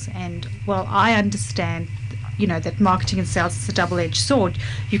sales, and I understand, that marketing and sales is a double-edged sword.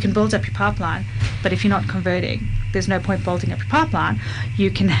 You can build up your pipeline, but if you're not converting, there's no point building up your pipeline.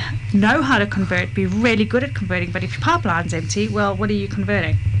 You can know how to convert, be really good at converting, but if your pipeline's empty, well, what are you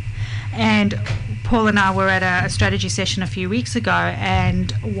converting? And Paul and I were at a strategy session a few weeks ago,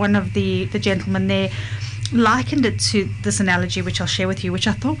 and one of the gentlemen there likened it to this analogy, which I'll share with you, which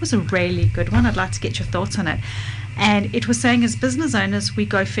I thought was a really good one. I'd like to get your thoughts on it. And it was saying, as business owners, we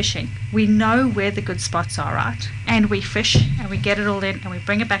go fishing. We know where the good spots are, right? And we fish and we get it all in and we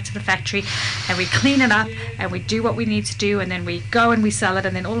bring it back to the factory and we clean it up and we do what we need to do, and then we go and we sell it,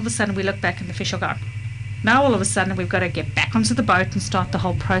 and then all of a sudden we look back and the fish are gone. Now all of a sudden we've got to get back onto the boat and start the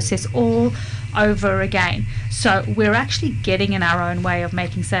whole process all over again. So we're actually getting in our own way of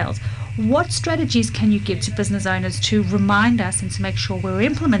making sales. What strategies can you give to business owners to remind us and to make sure we're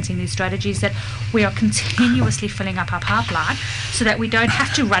implementing these strategies, that we are continuously filling up our pipeline so that we don't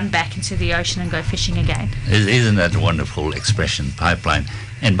have to run back into the ocean and go fishing again? Isn't that a wonderful expression, pipeline?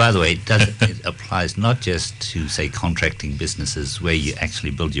 And by the way, it applies not just to, say, contracting businesses where you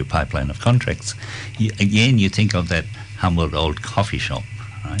actually build your pipeline of contracts. You think of that humble old coffee shop,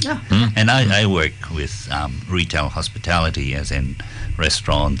 right? Yeah. And I work with retail hospitality, as in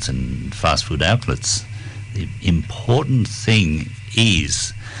restaurants and fast food outlets. The important thing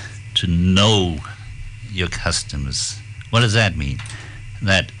is to know your customers. What does that mean?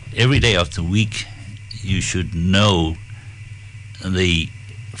 That every day of the week you should know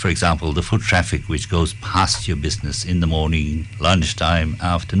for example, the foot traffic which goes past your business in the morning, lunchtime,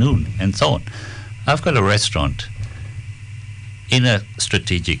 afternoon, and so on. I've got a restaurant in a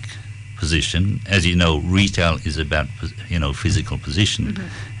strategic position. As you know, retail is about, physical position.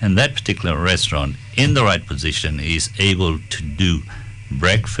 Mm-hmm. And that particular restaurant in the right position is able to do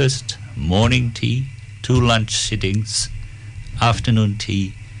breakfast, morning tea, 2 lunch sittings, afternoon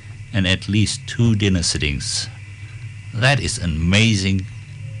tea, and at least 2 dinner sittings. That is an amazing,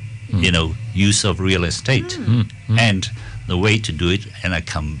 use of real estate. And the way to do it, and I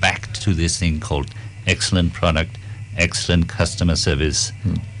come back to this thing called excellent product, excellent customer service,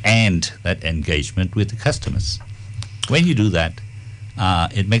 and that engagement with the customers. When you do that,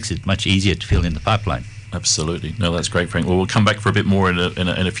 it makes it much easier to fill in the pipeline. Absolutely. No, that's great, Frank. Well, we'll come back for a bit more in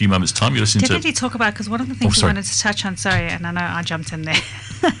a few moments' time. You're listening Definitely talk about, because one of the things we wanted to touch on, and I know I jumped in there,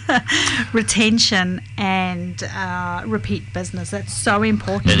 retention and repeat business. That's so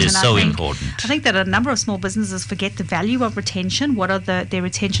important. It is so important. I think that a number of small businesses forget the value of retention, what are their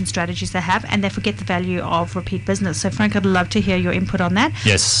retention strategies they have, and they forget the value of repeat business. So, Frank, I'd love to hear your input on that.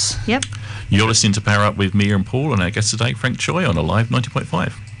 Yes. Yep. You're listening to Power Up with Mia and Paul, and our guest today, Frank Choi, on Alive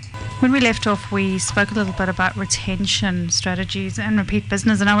 90.5. When we left off, we spoke a little bit about retention strategies and repeat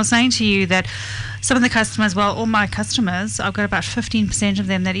business, and I was saying to you that some of the customers, all my customers, I've got about 15% of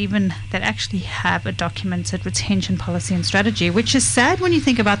them that actually have a documented retention policy and strategy, which is sad when you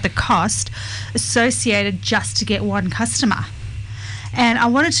think about the cost associated just to get one customer. And I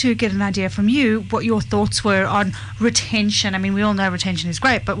wanted to get an idea from you what your thoughts were on retention. I mean, we all know retention is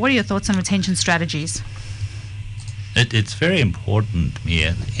great, but what are your thoughts on retention strategies? It's very important,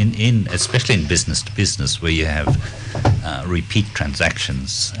 Mia, especially in business to business, where you have repeat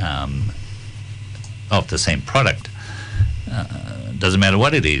transactions of the same product. Doesn't matter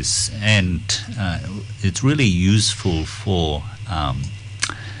what it is, and it's really useful for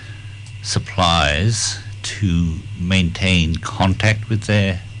suppliers to maintain contact with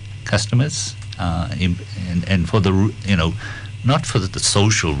their customers, and for the not for the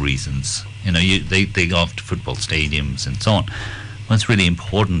social reasons. They go off to football stadiums and so on. What's really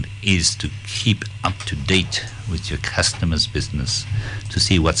important is to keep up to date with your customer's business, to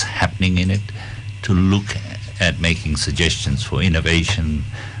see what's happening in it, to look at making suggestions for innovation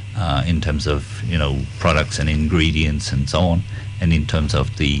in terms of products and ingredients and so on, and in terms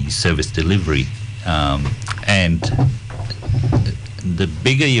of the service delivery. And the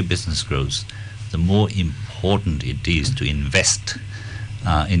bigger your business grows, the more important it is to invest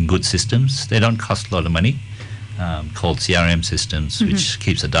in good systems. They don't cost a lot of money, called CRM systems, which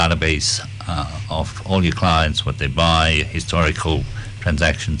keeps a database of all your clients, what they buy, historical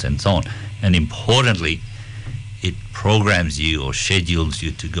transactions, and so on. And importantly, it programs you or schedules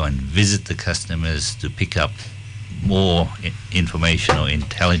you to go and visit the customers to pick up more information or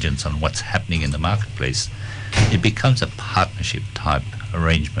intelligence on what's happening in the marketplace. It becomes a partnership type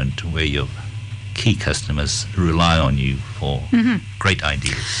arrangement where your key customers rely on you for great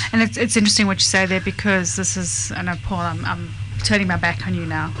ideas. And it's interesting what you say there, because this is, I know, Paul, I'm turning my back on you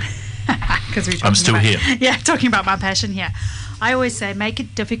now. I'm still here. Yeah, talking about my passion here. I always say, make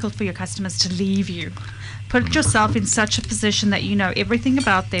it difficult for your customers to leave you. Put yourself in such a position that you know everything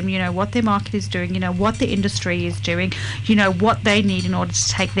about them, you know what their market is doing, you know what the industry is doing, you know what they need in order to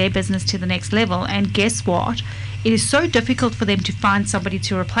take their business to the next level. And guess what? It is so difficult for them to find somebody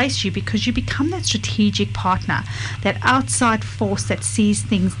to replace you, because you become that strategic partner, that outside force that sees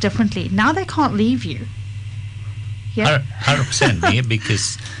things differently. Now they can't leave you. Yeah, 100%, Mia,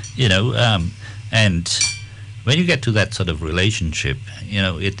 because, and when you get to that sort of relationship,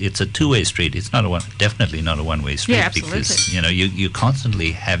 it's a two-way street. It's definitely not a one-way street. Yeah, absolutely. Because you're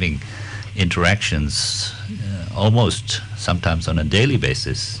constantly having interactions, almost sometimes on a daily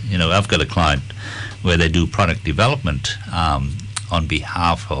basis. I've got a client where they do product development on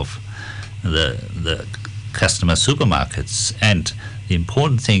behalf of the customer supermarkets, and the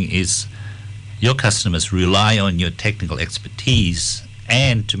important thing is your customers rely on your technical expertise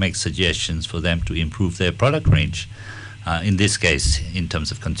and to make suggestions for them to improve their product range. In this case, in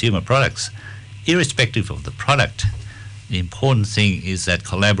terms of consumer products, irrespective of the product, the important thing is that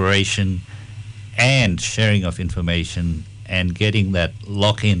collaboration and sharing of information and getting that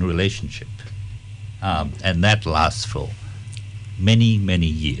lock-in relationship. And that lasts for many, many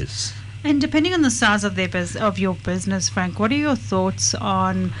years. And depending on the size of of your business, Frank, what are your thoughts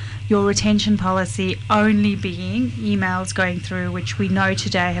on your retention policy only being emails going through, which we know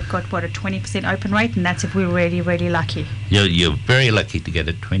today have got, a 20% open rate, and that's if we're really, really lucky? You're very lucky to get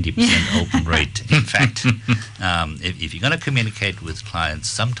a 20% open rate. In fact, if you're going to communicate with clients,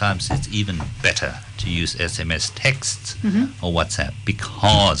 sometimes it's even better to use SMS texts or WhatsApp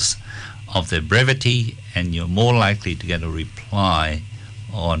because of their brevity, and you're more likely to get a reply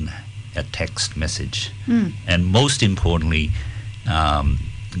on a text message. And most importantly,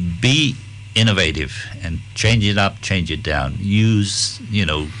 be innovative and change it up, change it down. Use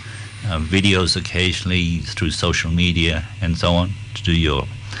videos occasionally through social media and so on to do your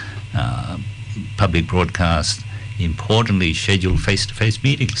public broadcast. Importantly, schedule face-to-face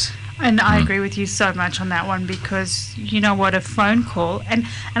meetings. And I agree with you so much on that one, because you know what, a phone call, and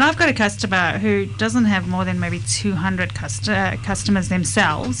I've got a customer who doesn't have more than maybe 200 customers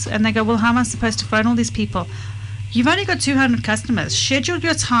themselves, and they go, well, how am I supposed to phone all these people? You've only got 200 customers. Schedule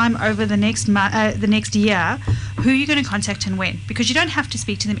your time over the next year, who you're going to contact and when, because you don't have to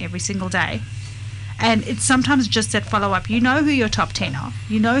speak to them every single day. And it's sometimes just that follow-up. You know who your top 10 are.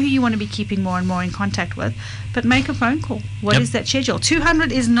 You know who you want to be keeping more and more in contact with. But make a phone call. What is that schedule?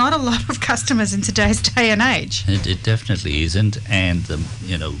 200 is not a lot of customers in today's day and age. It definitely isn't. And the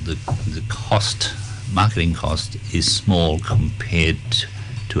marketing cost is small compared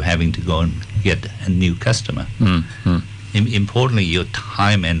to having to go and get a new customer. Importantly, your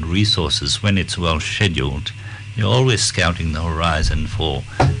time and resources, when it's well scheduled, you're always scouting the horizon for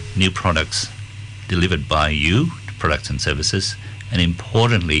new products delivered by you, products and services, and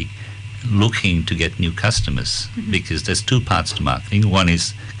importantly, looking to get new customers, because there's two parts to marketing. One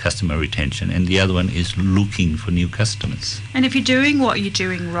is customer retention, and the other one is looking for new customers. And if you're doing what you're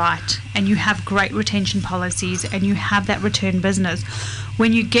doing right, and you have great retention policies, and you have that return business,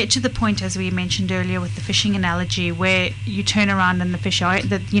 when you get to the point, as we mentioned earlier with the fishing analogy, where you turn around and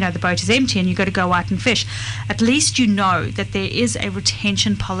the boat is empty and you've got to go out and fish, at least you know that there is a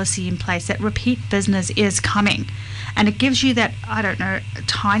retention policy in place, that repeat business is coming. And it gives you that, a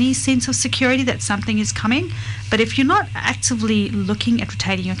tiny sense of security that something is coming. But if you're not actively looking at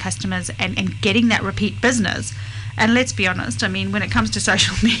retaining your customers and getting that repeat business, and let's be honest, when it comes to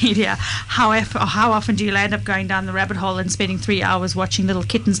social media, how often do you end up going down the rabbit hole and spending 3 hours watching little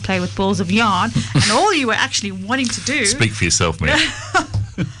kittens play with balls of yarn, and all you were actually wanting to do... Speak for yourself, mate.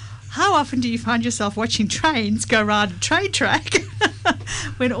 How often do you find yourself watching trains go around a train track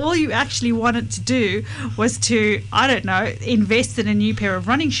when all you actually wanted to do was to, invest in a new pair of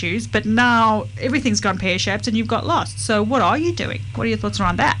running shoes, but now everything's gone pear-shaped and you've got lost. So what are you doing? What are your thoughts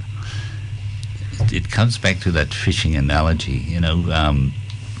around that? It comes back to that fishing analogy. The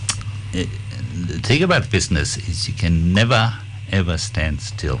thing about business is you can never, ever stand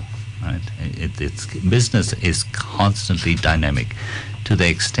still. Right? Business is constantly dynamic. To the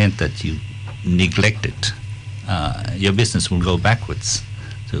extent that you neglect it, your business will go backwards.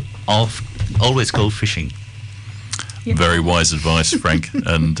 So always go fishing. Yep. Very wise advice, Frank.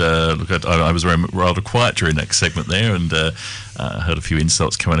 And I was rather quiet during that segment there, and heard a few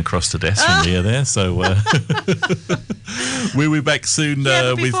insults coming across the desk from Leah there. So we'll be back soon.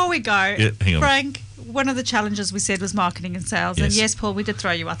 But before we go, hang on. Frank, one of the challenges we said was marketing and sales. Yes. And yes, Paul, we did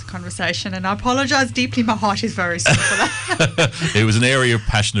throw you out the conversation, and I apologise deeply. My heart is very sore for that. It was an area of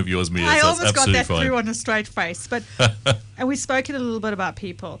passion of yours, Mia. I almost got that through on a straight face. But and we've spoken a little bit about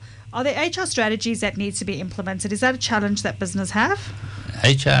people. Are there HR strategies that needs to be implemented? Is that a challenge that business have?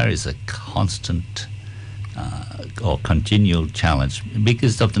 HR is a constant or continual challenge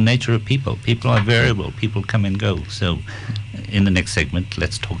because of the nature of people. People are variable. People come and go. So in the next segment,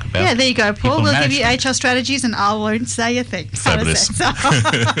 let's talk about... Yeah, there you go, Paul. We'll give you HR strategies and I won't say a thing. Fabulous.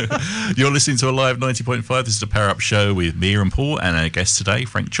 You're listening to Alive 90.5. This is the Power Up Show with Mia and Paul, and our guest today,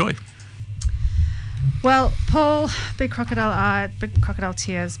 Frank Choi. Well, Paul, big crocodile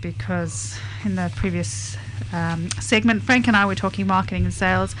tears, because in the previous segment. Frank and I were talking marketing and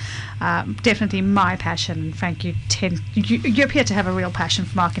sales. Definitely my passion. Frank, you appear to have a real passion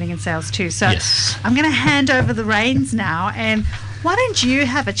for marketing and sales too. So yes. I'm going to hand over the reins now, and why don't you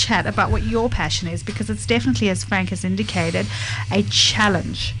have a chat about what your passion is, because it's definitely, as Frank has indicated, a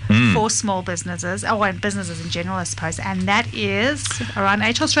challenge for small businesses, and businesses in general, I suppose, and that is around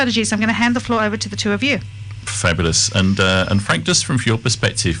HR strategy. So I'm going to hand the floor over to the two of you. Fabulous. And Frank, just from your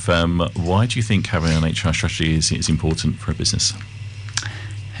perspective, why do you think having an HR strategy is important for a business?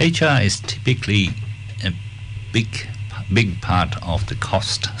 HR is typically a big part of the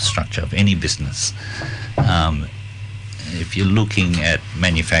cost structure of any business. If you're looking at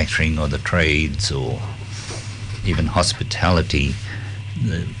manufacturing or the trades or even hospitality,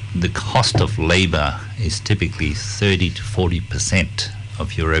 the cost of labor is typically 30 to 40%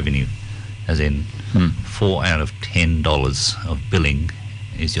 of your revenue, as in 4 out of $10 of billing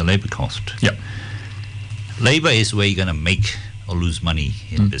is your labor cost. Yep. Labor is where you're going to make or lose money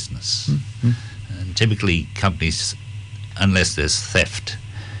in business. And typically companies, unless there's theft,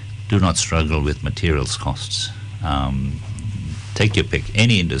 do not struggle with materials costs. Take your pick,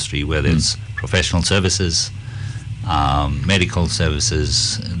 any industry, whether it's professional services, medical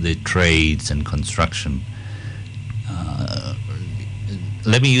services, the trades and construction.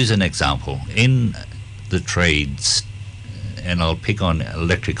 Let me use an example. In the trades, and I'll pick on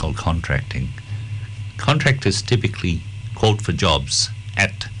electrical contracting, contractors typically quote for jobs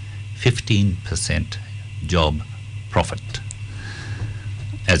at 15% job profit,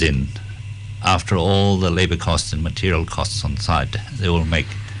 as in, after all the labor costs and material costs on site, they will make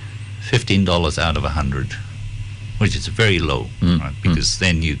 $15 out of 100, which is very low, right? Because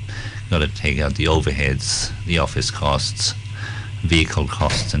then you've got to take out the overheads, the office costs, vehicle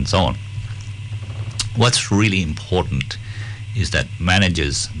costs, and so on. What's really important is that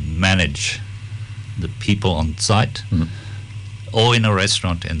managers manage the people on site or in a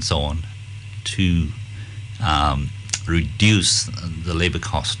restaurant and so on to reduce the labor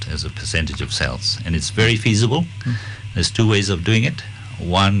cost as a percentage of sales. And it's very feasible. There's two ways of doing it.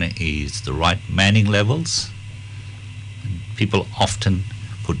 One is the right manning levels. People often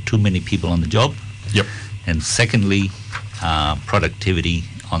put too many people on the job. Yep. And secondly, productivity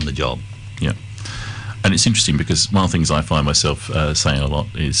on the job. Yeah. And it's interesting because one of the things I find myself saying a lot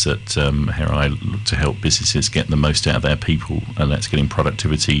is that how I look to help businesses get the most out of their people, and that's getting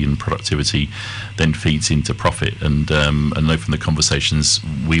productivity, and productivity then feeds into profit. And I know from the conversations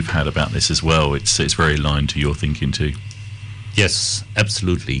we've had about this as well, it's very aligned to your thinking too. Yes,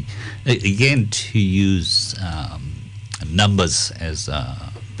 absolutely. Again, to use numbers as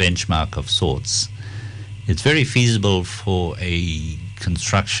a benchmark of sorts, it's very feasible for a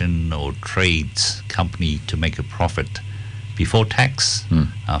construction or trades company to make a profit before tax,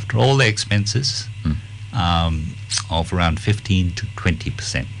 after all the expenses, of around 15 to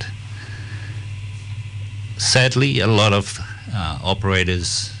 20%. Sadly, a lot of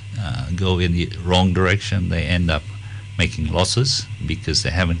operators go in the wrong direction. They end up making losses because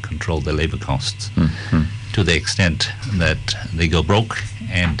they haven't controlled their labor costs to the extent that they go broke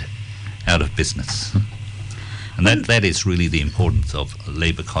and out of business. And that is really the importance of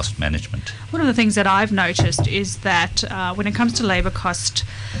labor cost management. One of the things that I've noticed is that when it comes to labor cost,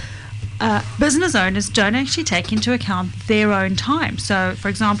 business owners don't actually take into account their own time. So, for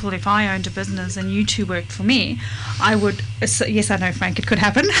example, if I owned a business and you two worked for me, I would, yes, I know, Frank, it could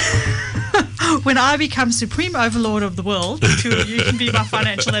happen. When I become supreme overlord of the world, the two of you can be my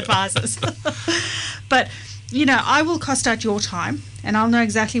financial advisors. But, you know, I will cost out your time, and I'll know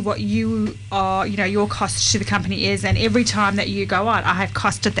exactly what you are, you know, your cost to the company is, and every time that you go out, I have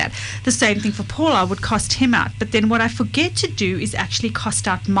costed that. The same thing for Paul, I would cost him out. But then what I forget to do is actually cost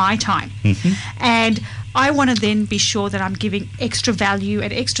out my time. And I want to then be sure that I'm giving extra value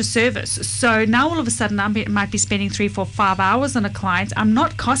and extra service. So now all of a sudden I might be spending 3, 4, 5 hours on a client. I'm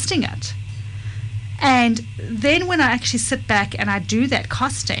not costing it. And then when I actually sit back and I do that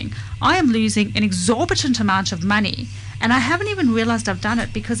costing, I am losing an exorbitant amount of money. And I haven't even realized I've done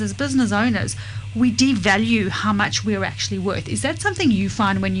it because as business owners, we devalue how much we're actually worth. Is that something you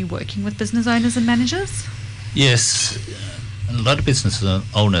find when you're working with business owners and managers? Yes. A lot of business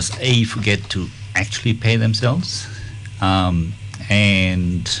owners, forget to actually pay themselves.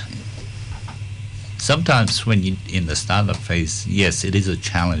 And sometimes when you're in the startup phase, yes, it is a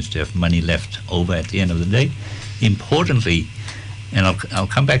challenge to have money left over at the end of the day. Importantly, and I'll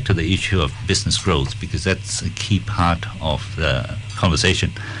come back to the issue of business growth because that's a key part of the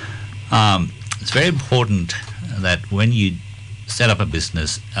conversation. It's very important that when you set up a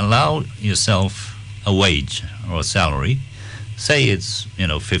business, allow yourself a wage or a salary. Say it's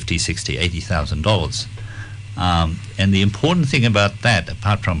 $50,000, $60,000, $80,000. And the important thing about that,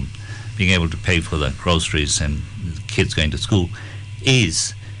 apart from being able to pay for the groceries and the kids going to school,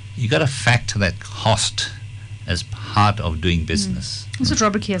 is you got to factor that cost as part of doing business. That's what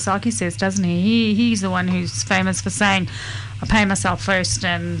Robert Kiyosaki says, doesn't he? He's the one who's famous for saying, I pay myself first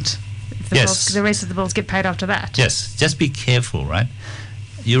and the rest of the bills get paid after that. Yes, just be careful, right?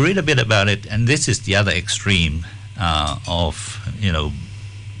 You read a bit about it, and this is the other extreme of,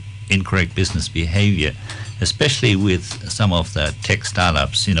 incorrect business behavior, especially with some of the tech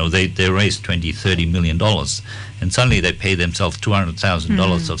startups. They raise $20-30 million, and suddenly they pay themselves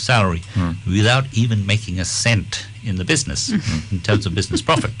 $200,000 of salary without even making a cent in the business in terms of business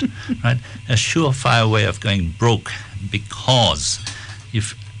profit, right? A surefire way of going broke, because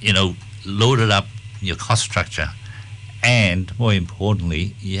you've loaded up your cost structure, and more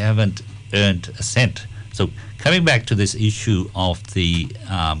importantly, you haven't earned a cent. So coming back to this issue of the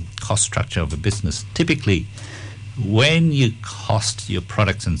cost structure of a business, typically when you cost your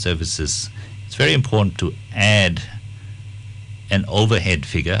products and services, it's very important to add an overhead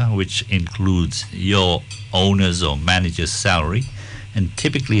figure, which includes your owner's or manager's salary, and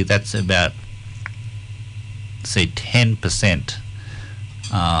typically that's about, say, 10%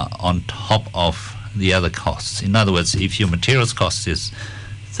 on top of the other costs. In other words, if your materials cost is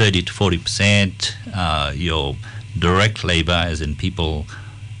 30 to 40%, your direct labor, as in people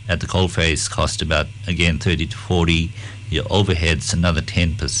at the coalface, cost about, again, 30 to 40, your overheads another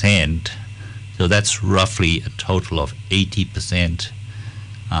 10%. So that's roughly a total of 80%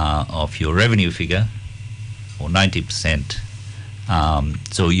 of your revenue figure, or 90%.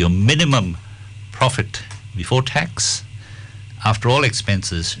 So your minimum profit before tax, after all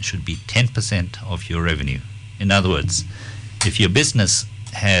expenses, should be 10% of your revenue. In other words, if your business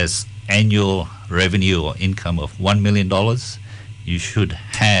has annual revenue or income of $1 million, you should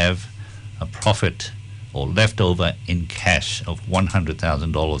have a profit or leftover in cash of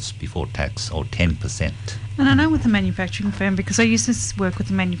 $100,000 before tax, or 10%. And I know with the manufacturing firm, because I used to work with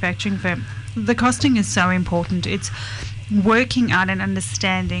a manufacturing firm, the costing is so important. It's working out and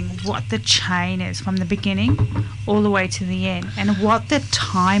understanding what the chain is from the beginning all the way to the end, and what the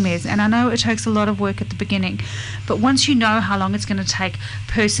time is. And I know it takes a lot of work at the beginning, but once you know how long it's going to take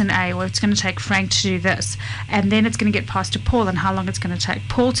person A, or it's going to take Frank to do this, and then it's going to get passed to Paul, and how long it's going to take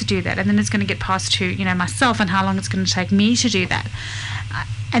Paul to do that, and then it's going to get passed to myself, and how long it's going to take me to do that,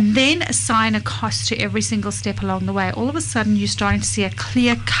 and then assign a cost to every single step along the way, all of a sudden you're starting to see a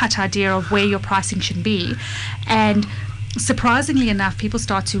clear-cut idea of where your pricing should be. And surprisingly enough, people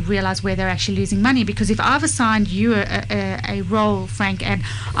start to realize where they're actually losing money, because if I've assigned you a role, Frank, and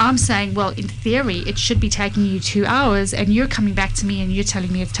I'm saying, well, in theory, it should be taking you 2 hours, and you're coming back to me and you're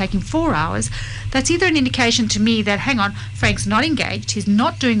telling me it's taking 4 hours, that's either an indication to me that, hang on, Frank's not engaged, he's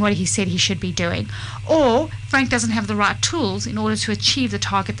not doing what he said he should be doing, or Frank doesn't have the right tools in order to achieve the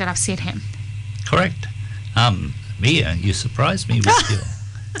target that I've set him. Correct. Mia, you surprised me with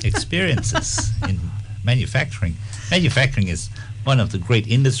your experiences in manufacturing. Manufacturing is one of the great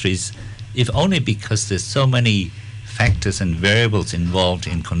industries, if only because there's so many factors and variables involved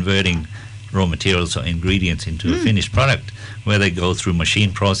in converting raw materials or ingredients into a finished product, whether they go through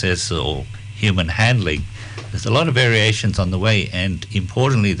machine process or human handling. There's a lot of variations on the way, and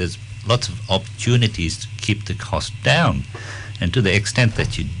importantly, there's lots of opportunities to keep the cost down. And to the extent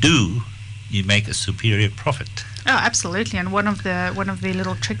that you do, you make a superior profit. Oh, absolutely. And one of the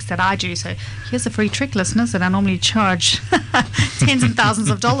little tricks that I do, so here's a free trick, listeners, that I normally charge tens and thousands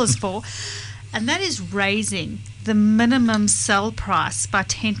of dollars for, and that is raising the minimum sell price by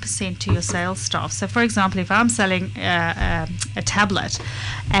 10% to your sales staff. So, for example, if I'm selling a tablet,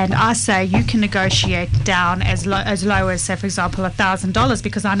 and I say you can negotiate down as low as, say, for example, $1,000,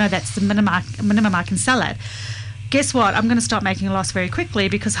 because I know that's the minimum I can sell at. Guess what? I'm going to start making a loss very quickly,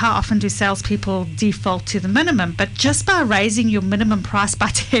 because how often do salespeople default to the minimum? But just by raising your minimum price by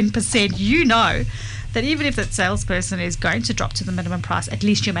 10%, you know that even if that salesperson is going to drop to the minimum price, at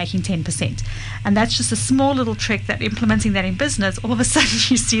least you're making 10%. And that's just a small little trick that, implementing that in business, all of a sudden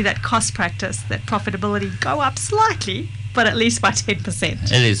you see that cost practice, that profitability go up slightly, but at least by 10%.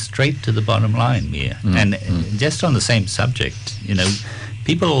 It is straight to the bottom line, Mia. And just on the same subject,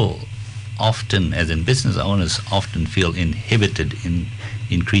 people often, as in business owners, often feel inhibited in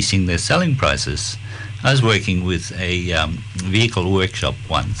increasing their selling prices. I was working with a vehicle workshop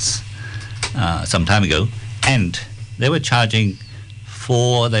once, some time ago, and they were charging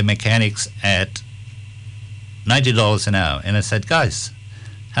for their mechanics at $90 an hour. And I said, guys,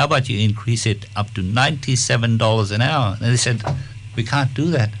 how about you increase it up to $97 an hour? And they said, we can't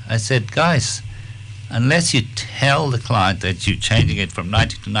do that. I said, guys, unless you tell the client that you're changing it from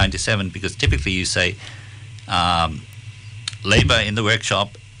 90 to 97, because typically you say, labor in the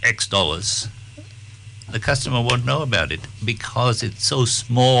workshop, X dollars, the customer won't know about it because it's so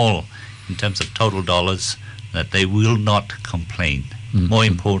small in terms of total dollars that they will not complain. More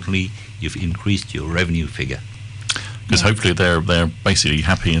importantly, you've increased your revenue figure. Because hopefully they're basically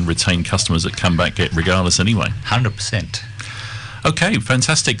happy and retain customers that come back regardless anyway. 100%. Okay,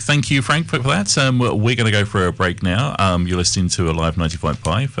 fantastic. Thank you, Frank, for that. We're going to go for a break now. You're listening to Alive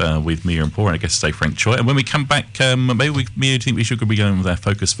 95.5 with Mia and Paul, and I guess today Frank Choi. And when we come back, maybe Mia, think we should be going with our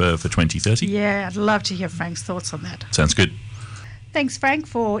focus for 2030? Yeah, I'd love to hear Frank's thoughts on that. Sounds good. Thanks, Frank,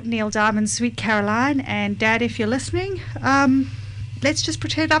 for Neil Diamond's Sweet Caroline. And Dad, if you're listening, let's just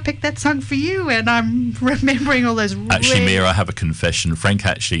pretend I picked that song for you, and I'm remembering all those. Actually, Mia, I have a confession. Frank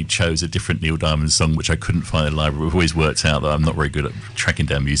actually chose a different Neil Diamond song, which I couldn't find in the library. We've always worked out that I'm not very good at tracking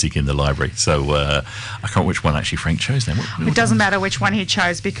down music in the library, so I can't remember which one actually Frank chose then. It doesn't matter which one he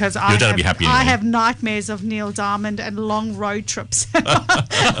chose, because I have nightmares of Neil Diamond and long road trips.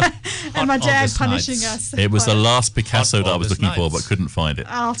 And my dad punishing us. It was the last Picasso that I was looking for, but couldn't find it.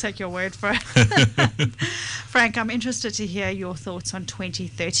 I'll take your word for it. Frank, I'm interested to hear your thoughts on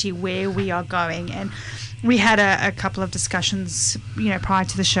 2030, where we are going. And we had a couple of discussions, prior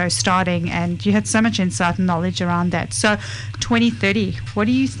to the show starting, and you had so much insight and knowledge around that. So 2030, what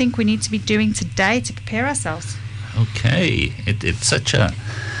do you think we need to be doing today to prepare ourselves? Okay,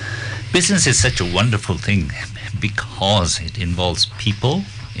 business is such a wonderful thing because it involves people,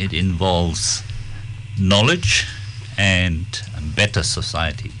 it involves knowledge and a better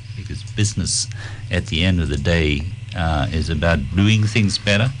society, because business at the end of the day is about doing things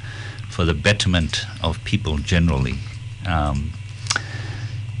better for the betterment of people generally.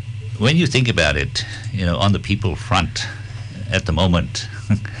 When you think about it, on the people front at the moment,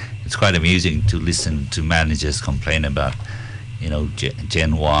 it's quite amusing to listen to managers complain about,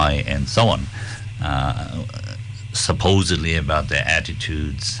 Gen Y and so on, supposedly about their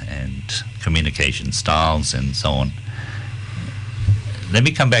attitudes and communication styles and so on. Let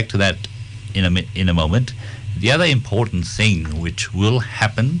me come back to that in a moment. The other important thing which will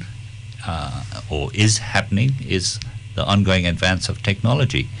happen or is happening is the ongoing advance of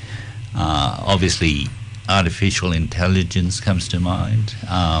technology. Obviously, artificial intelligence comes to mind.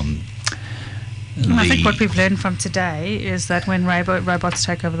 I think what we've learned from today is that when robots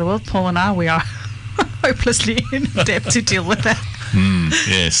take over the world, Paul and I, we are hopelessly inept to deal with that.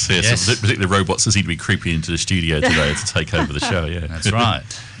 Yes. Particularly robots that seem to be creeping into the studio today to take over the show. Yeah, that's right.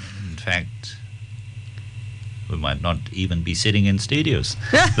 In fact, we might not even be sitting in studios.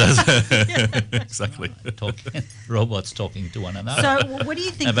 Exactly. Robots talking to one another. So what do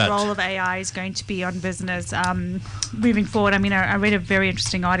you think the role of AI is going to be on business moving forward? I mean, I read a very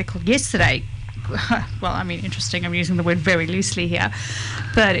interesting article yesterday. Well, I mean, interesting, I'm using the word very loosely here,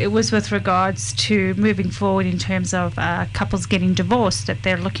 but it was with regards to moving forward in terms of couples getting divorced, that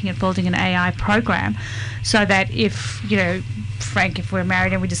they're looking at building an AI program so that if, Frank, if we're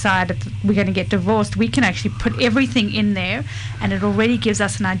married and we decide that we're going to get divorced, we can actually put everything in there, and it already gives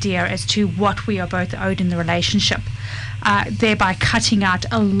us an idea as to what we are both owed in the relationship, thereby cutting out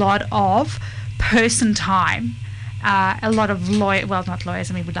a lot of person time. A lot of not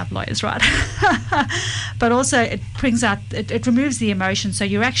lawyers, I mean, we love lawyers, right? But also it brings out, it removes the emotion, so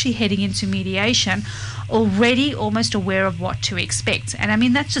you're actually heading into mediation already almost aware of what to expect. And I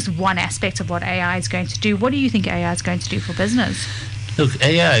mean, that's just one aspect of what AI is going to do. What do you think AI is going to do for business? Look,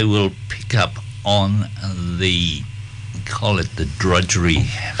 AI will pick up on call it the drudgery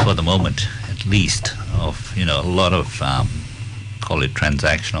for the moment, at least, of, a lot of, call it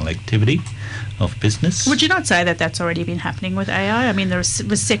transactional activity of business. Would you not say that that's already been happening with AI? I mean, the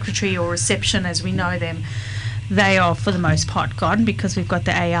secretary or reception, as we know them, they are for the most part gone because we've got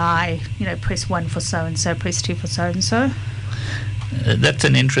the AI, press 1 for so-and-so, press 2 for so-and-so. That's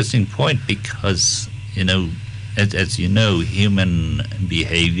an interesting point because, as you know, human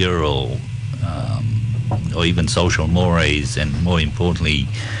behavior or even social mores, and more importantly,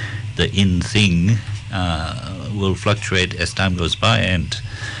 the in thing will fluctuate as time goes by, and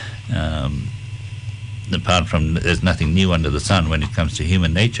apart from there's nothing new under the sun when it comes to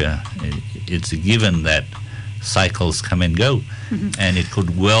human nature, it's a given that cycles come and go. Mm-hmm. And it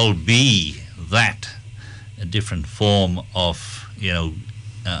could well be that a different form of,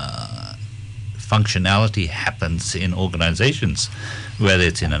 functionality happens in organizations, whether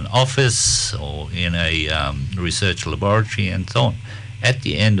it's in an office or in a research laboratory and so on. At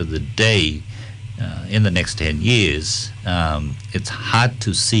the end of the day, in the next 10 years, it's hard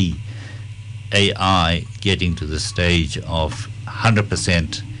to see AI getting to the stage of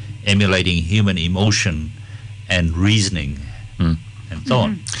 100% emulating human emotion and reasoning and so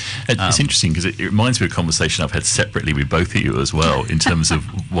on. It's interesting because it reminds me of a conversation I've had separately with both of you as well in terms of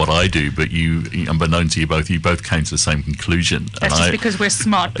what I do, but you, unbeknown to you both came to the same conclusion. That's just because we're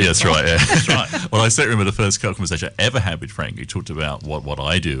smart people. Yeah, that's right. Yeah. That's right. Well, I certainly remember the first conversation I ever had with Frank. He talked about what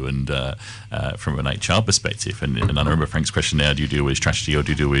I do and from an HR perspective. And I remember Frank's question now, do you deal with strategy or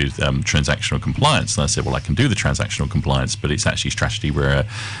do you deal with transactional compliance? And I said, well, I can do the transactional compliance, but it's actually strategy where,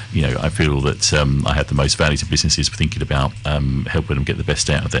 I feel that I have the most value to businesses for thinking about helping them get the best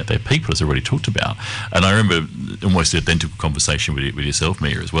out of their people, as I already talked about. And I remember almost an identical conversation with yourself,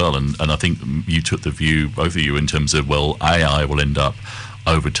 Mia, as well. And I think you took the view, both of you, in terms of, well, AI will end up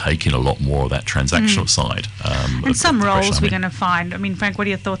overtaking a lot more of that transactional side. And some roles we're going to find. I mean, Frank, what are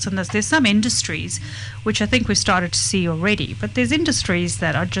your thoughts on this? There's some industries which I think we've started to see already, but there's industries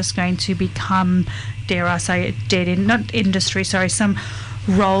that are just going to become, dare I say, some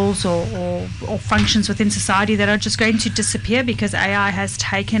roles or functions within society that are just going to disappear because AI has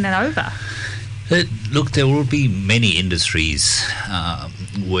taken it over. Look, there will be many industries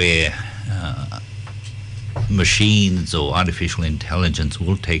where machines or artificial intelligence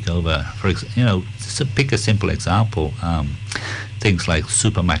will take over. For example, just to pick a simple example, things like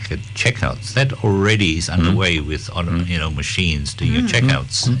supermarket checkouts, that already is underway with machines doing your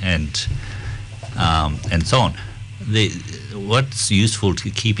checkouts and so on. What's useful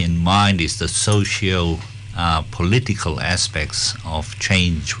to keep in mind is the socio-political aspects of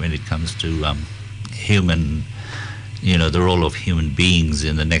change when it comes to human, the role of human beings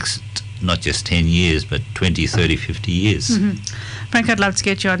in the next, not just 10 years, but 20, 30, 50 years. Mm-hmm. Frank, I'd love to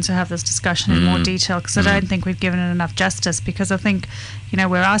get you on to have this discussion in more detail because I don't think we've given it enough justice, because I think,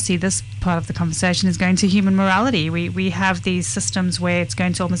 where I see this part of the conversation is going to human morality. We have these systems where it's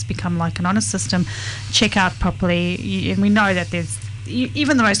going to almost become like an honest system, check out properly, and we know that there's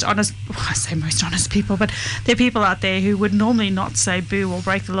even the most honest, I say most honest people, but there are people out there who would normally not say boo or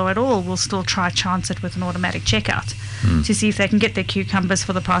break the law at all, will still try chance it with an automatic checkout to see if they can get their cucumbers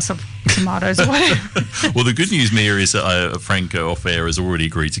for the price of tomatoes or whatever. Well, the good news, Mia, is that Frank off air has already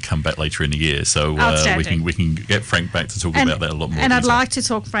agreed to come back later in the year, so we can get Frank back to talk about that a lot more. And I'd like to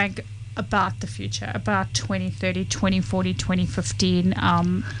talk, Frank, about the future, about 2030, 2040, 2015,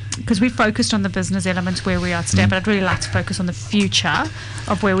 because we focused on the business elements where we are today, but I'd really like to focus on the future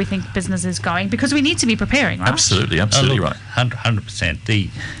of where we think business is going, because we need to be preparing, right? Absolutely right.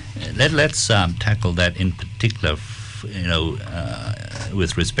 100%. Let's tackle that in particular,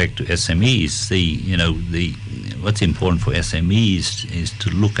 with respect to SMEs. What's important for SMEs is to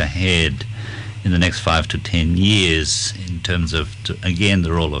look ahead in the next 5 to 10 years in terms of, again,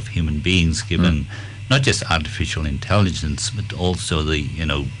 the role of human beings, given not just artificial intelligence, but also the,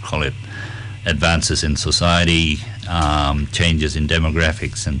 call it advances in society, changes in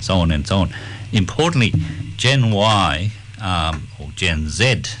demographics, and so on and so on. Importantly, Gen Y or Gen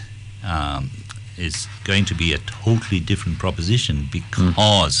Z is going to be a totally different proposition,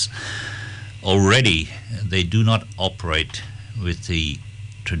 because already they do not operate with the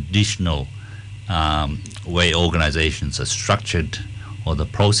traditional way organizations are structured, or the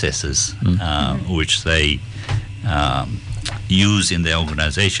processes which they use in their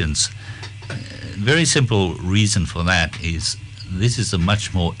organizations. Very simple reason for that is this is a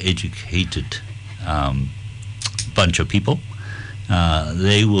much more educated bunch of people.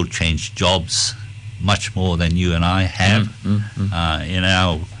 They will change jobs much more than you and I have in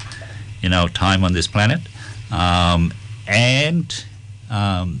our time on this planet, and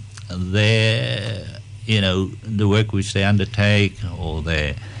the work which they undertake, or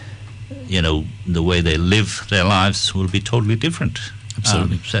the way they live their lives will be totally different.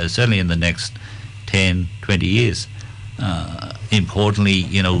 Absolutely. So certainly in the next 10, 20 years. Importantly,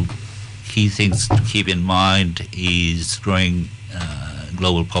 key things to keep in mind is growing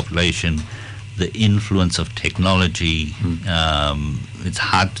global population, the influence of technology. It's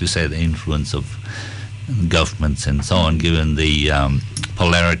hard to say the influence of governments and so on, given the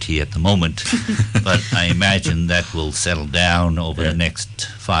polarity at the moment, but I imagine that will settle down over the next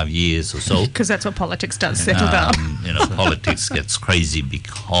 5 years or so. Because that's what politics does, settle down. Politics gets crazy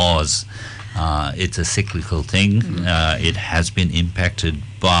because it's a cyclical thing. It has been impacted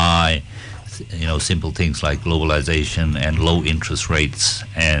by simple things like globalization and low interest rates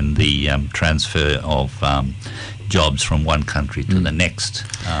and the transfer of jobs from one country to the next.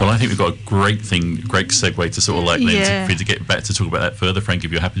 Well, I think we've got a great segue to sort of like then to get back to talk about that further. Frank,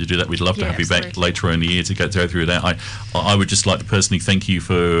 if you're happy to do that, we'd love to have you back later on in the year to go through that. I would just like to personally thank you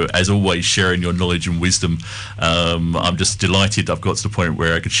for, as always, sharing your knowledge and wisdom. I'm just delighted I've got to the point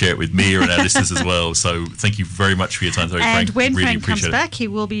where I could share it with Mia and our listeners as well. So thank you very much for your time today, Frank. And when really Frank comes back, he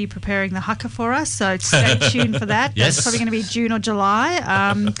will be preparing the haka for us, so stay tuned for that. Yes. That's probably going to be June or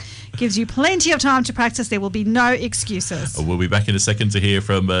July. Gives you plenty of time to practice. There will be no excuses. We'll be back in a second to hear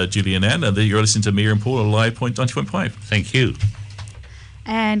from Julie and Anne, and you're listening to Mia and Paul on Live Point 90.5. Thank you.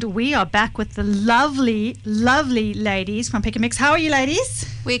 And we are back with the lovely, lovely ladies from Pick and Mix. How are you, ladies?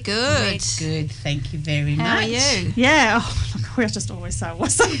 We're good. We're good. Thank you very much. How are you? Yeah. Oh, look, we're just always so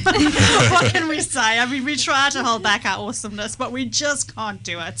awesome. What can we say? I mean, we try to hold back our awesomeness, but we just can't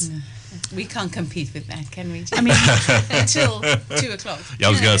do it. No. We can't compete with that, can we? I mean, until 2 o'clock. Yeah, I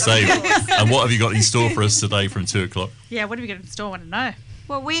was going to say. And what have you got in store for us today from 2 o'clock? Yeah, what have you got in store? I want to know.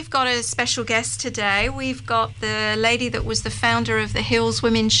 Well, we've got a special guest today. We've got the lady that was the founder of the Hills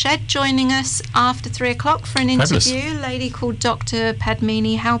Women's Shed joining us after 3 o'clock for an interview, a lady called Dr.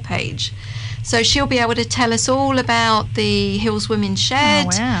 Padmini Halpage. So she'll be able to tell us all about the Hills Women's Shed,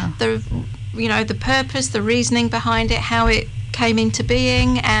 the purpose, the reasoning behind it, how it came into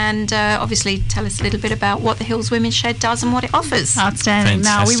being, and obviously tell us a little bit about what the Hills Women's Shed does and what it offers. Outstanding.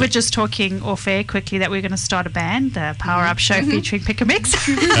 Now, we were just talking off air quickly that we're going to start a band, the Power Up Show featuring Pick and Mix.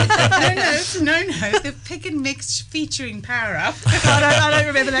 No, the Pick and Mix featuring Power Up. I don't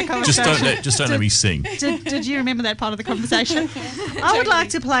remember that conversation. Just don't let me sing. Did you remember that part of the conversation? I would like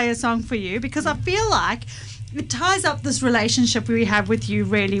to play a song for you because I feel like it ties up this relationship we have with you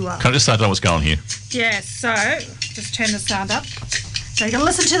really well. Can I just start on what's going on here? Yes, so just turn the sound up. So you're going to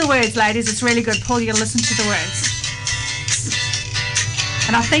listen to the words, ladies. It's really good. Paul, you're going to listen to the words.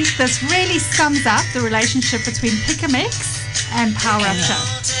 And I think this really sums up the relationship between Pick a Mix and Power Up Show.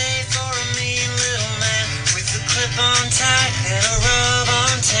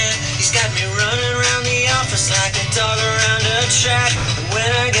 He's got me running around the office like a dog around a track. And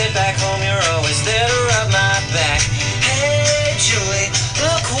when I get back home, you're always there to rub my back. Hey, Julie,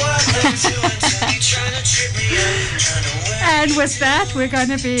 look what they're doing to me, trying to trip me up. And with that, we're going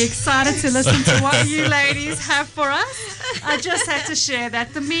to be excited to listen to what you ladies have for us. I just had to share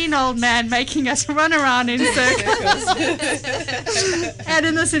that. The mean old man making us run around in circles. And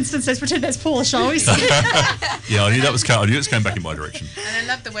in this instance, let's pretend that's Paul, shall we? Yeah, I knew that was I knew it was going back in my direction. And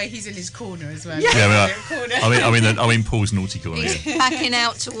I love the way he's in his corner as well. Yeah, I mean Paul's naughty corner. He's backing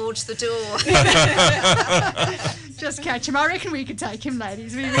out towards the door. Just catch him. I reckon we could take him,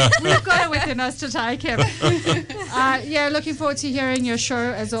 ladies. We've got it within us to take him. Looking forward to hearing your show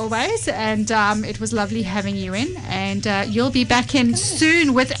as always. And it was lovely having you in. And you'll be back in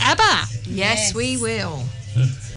soon with ABBA. Yes, we will.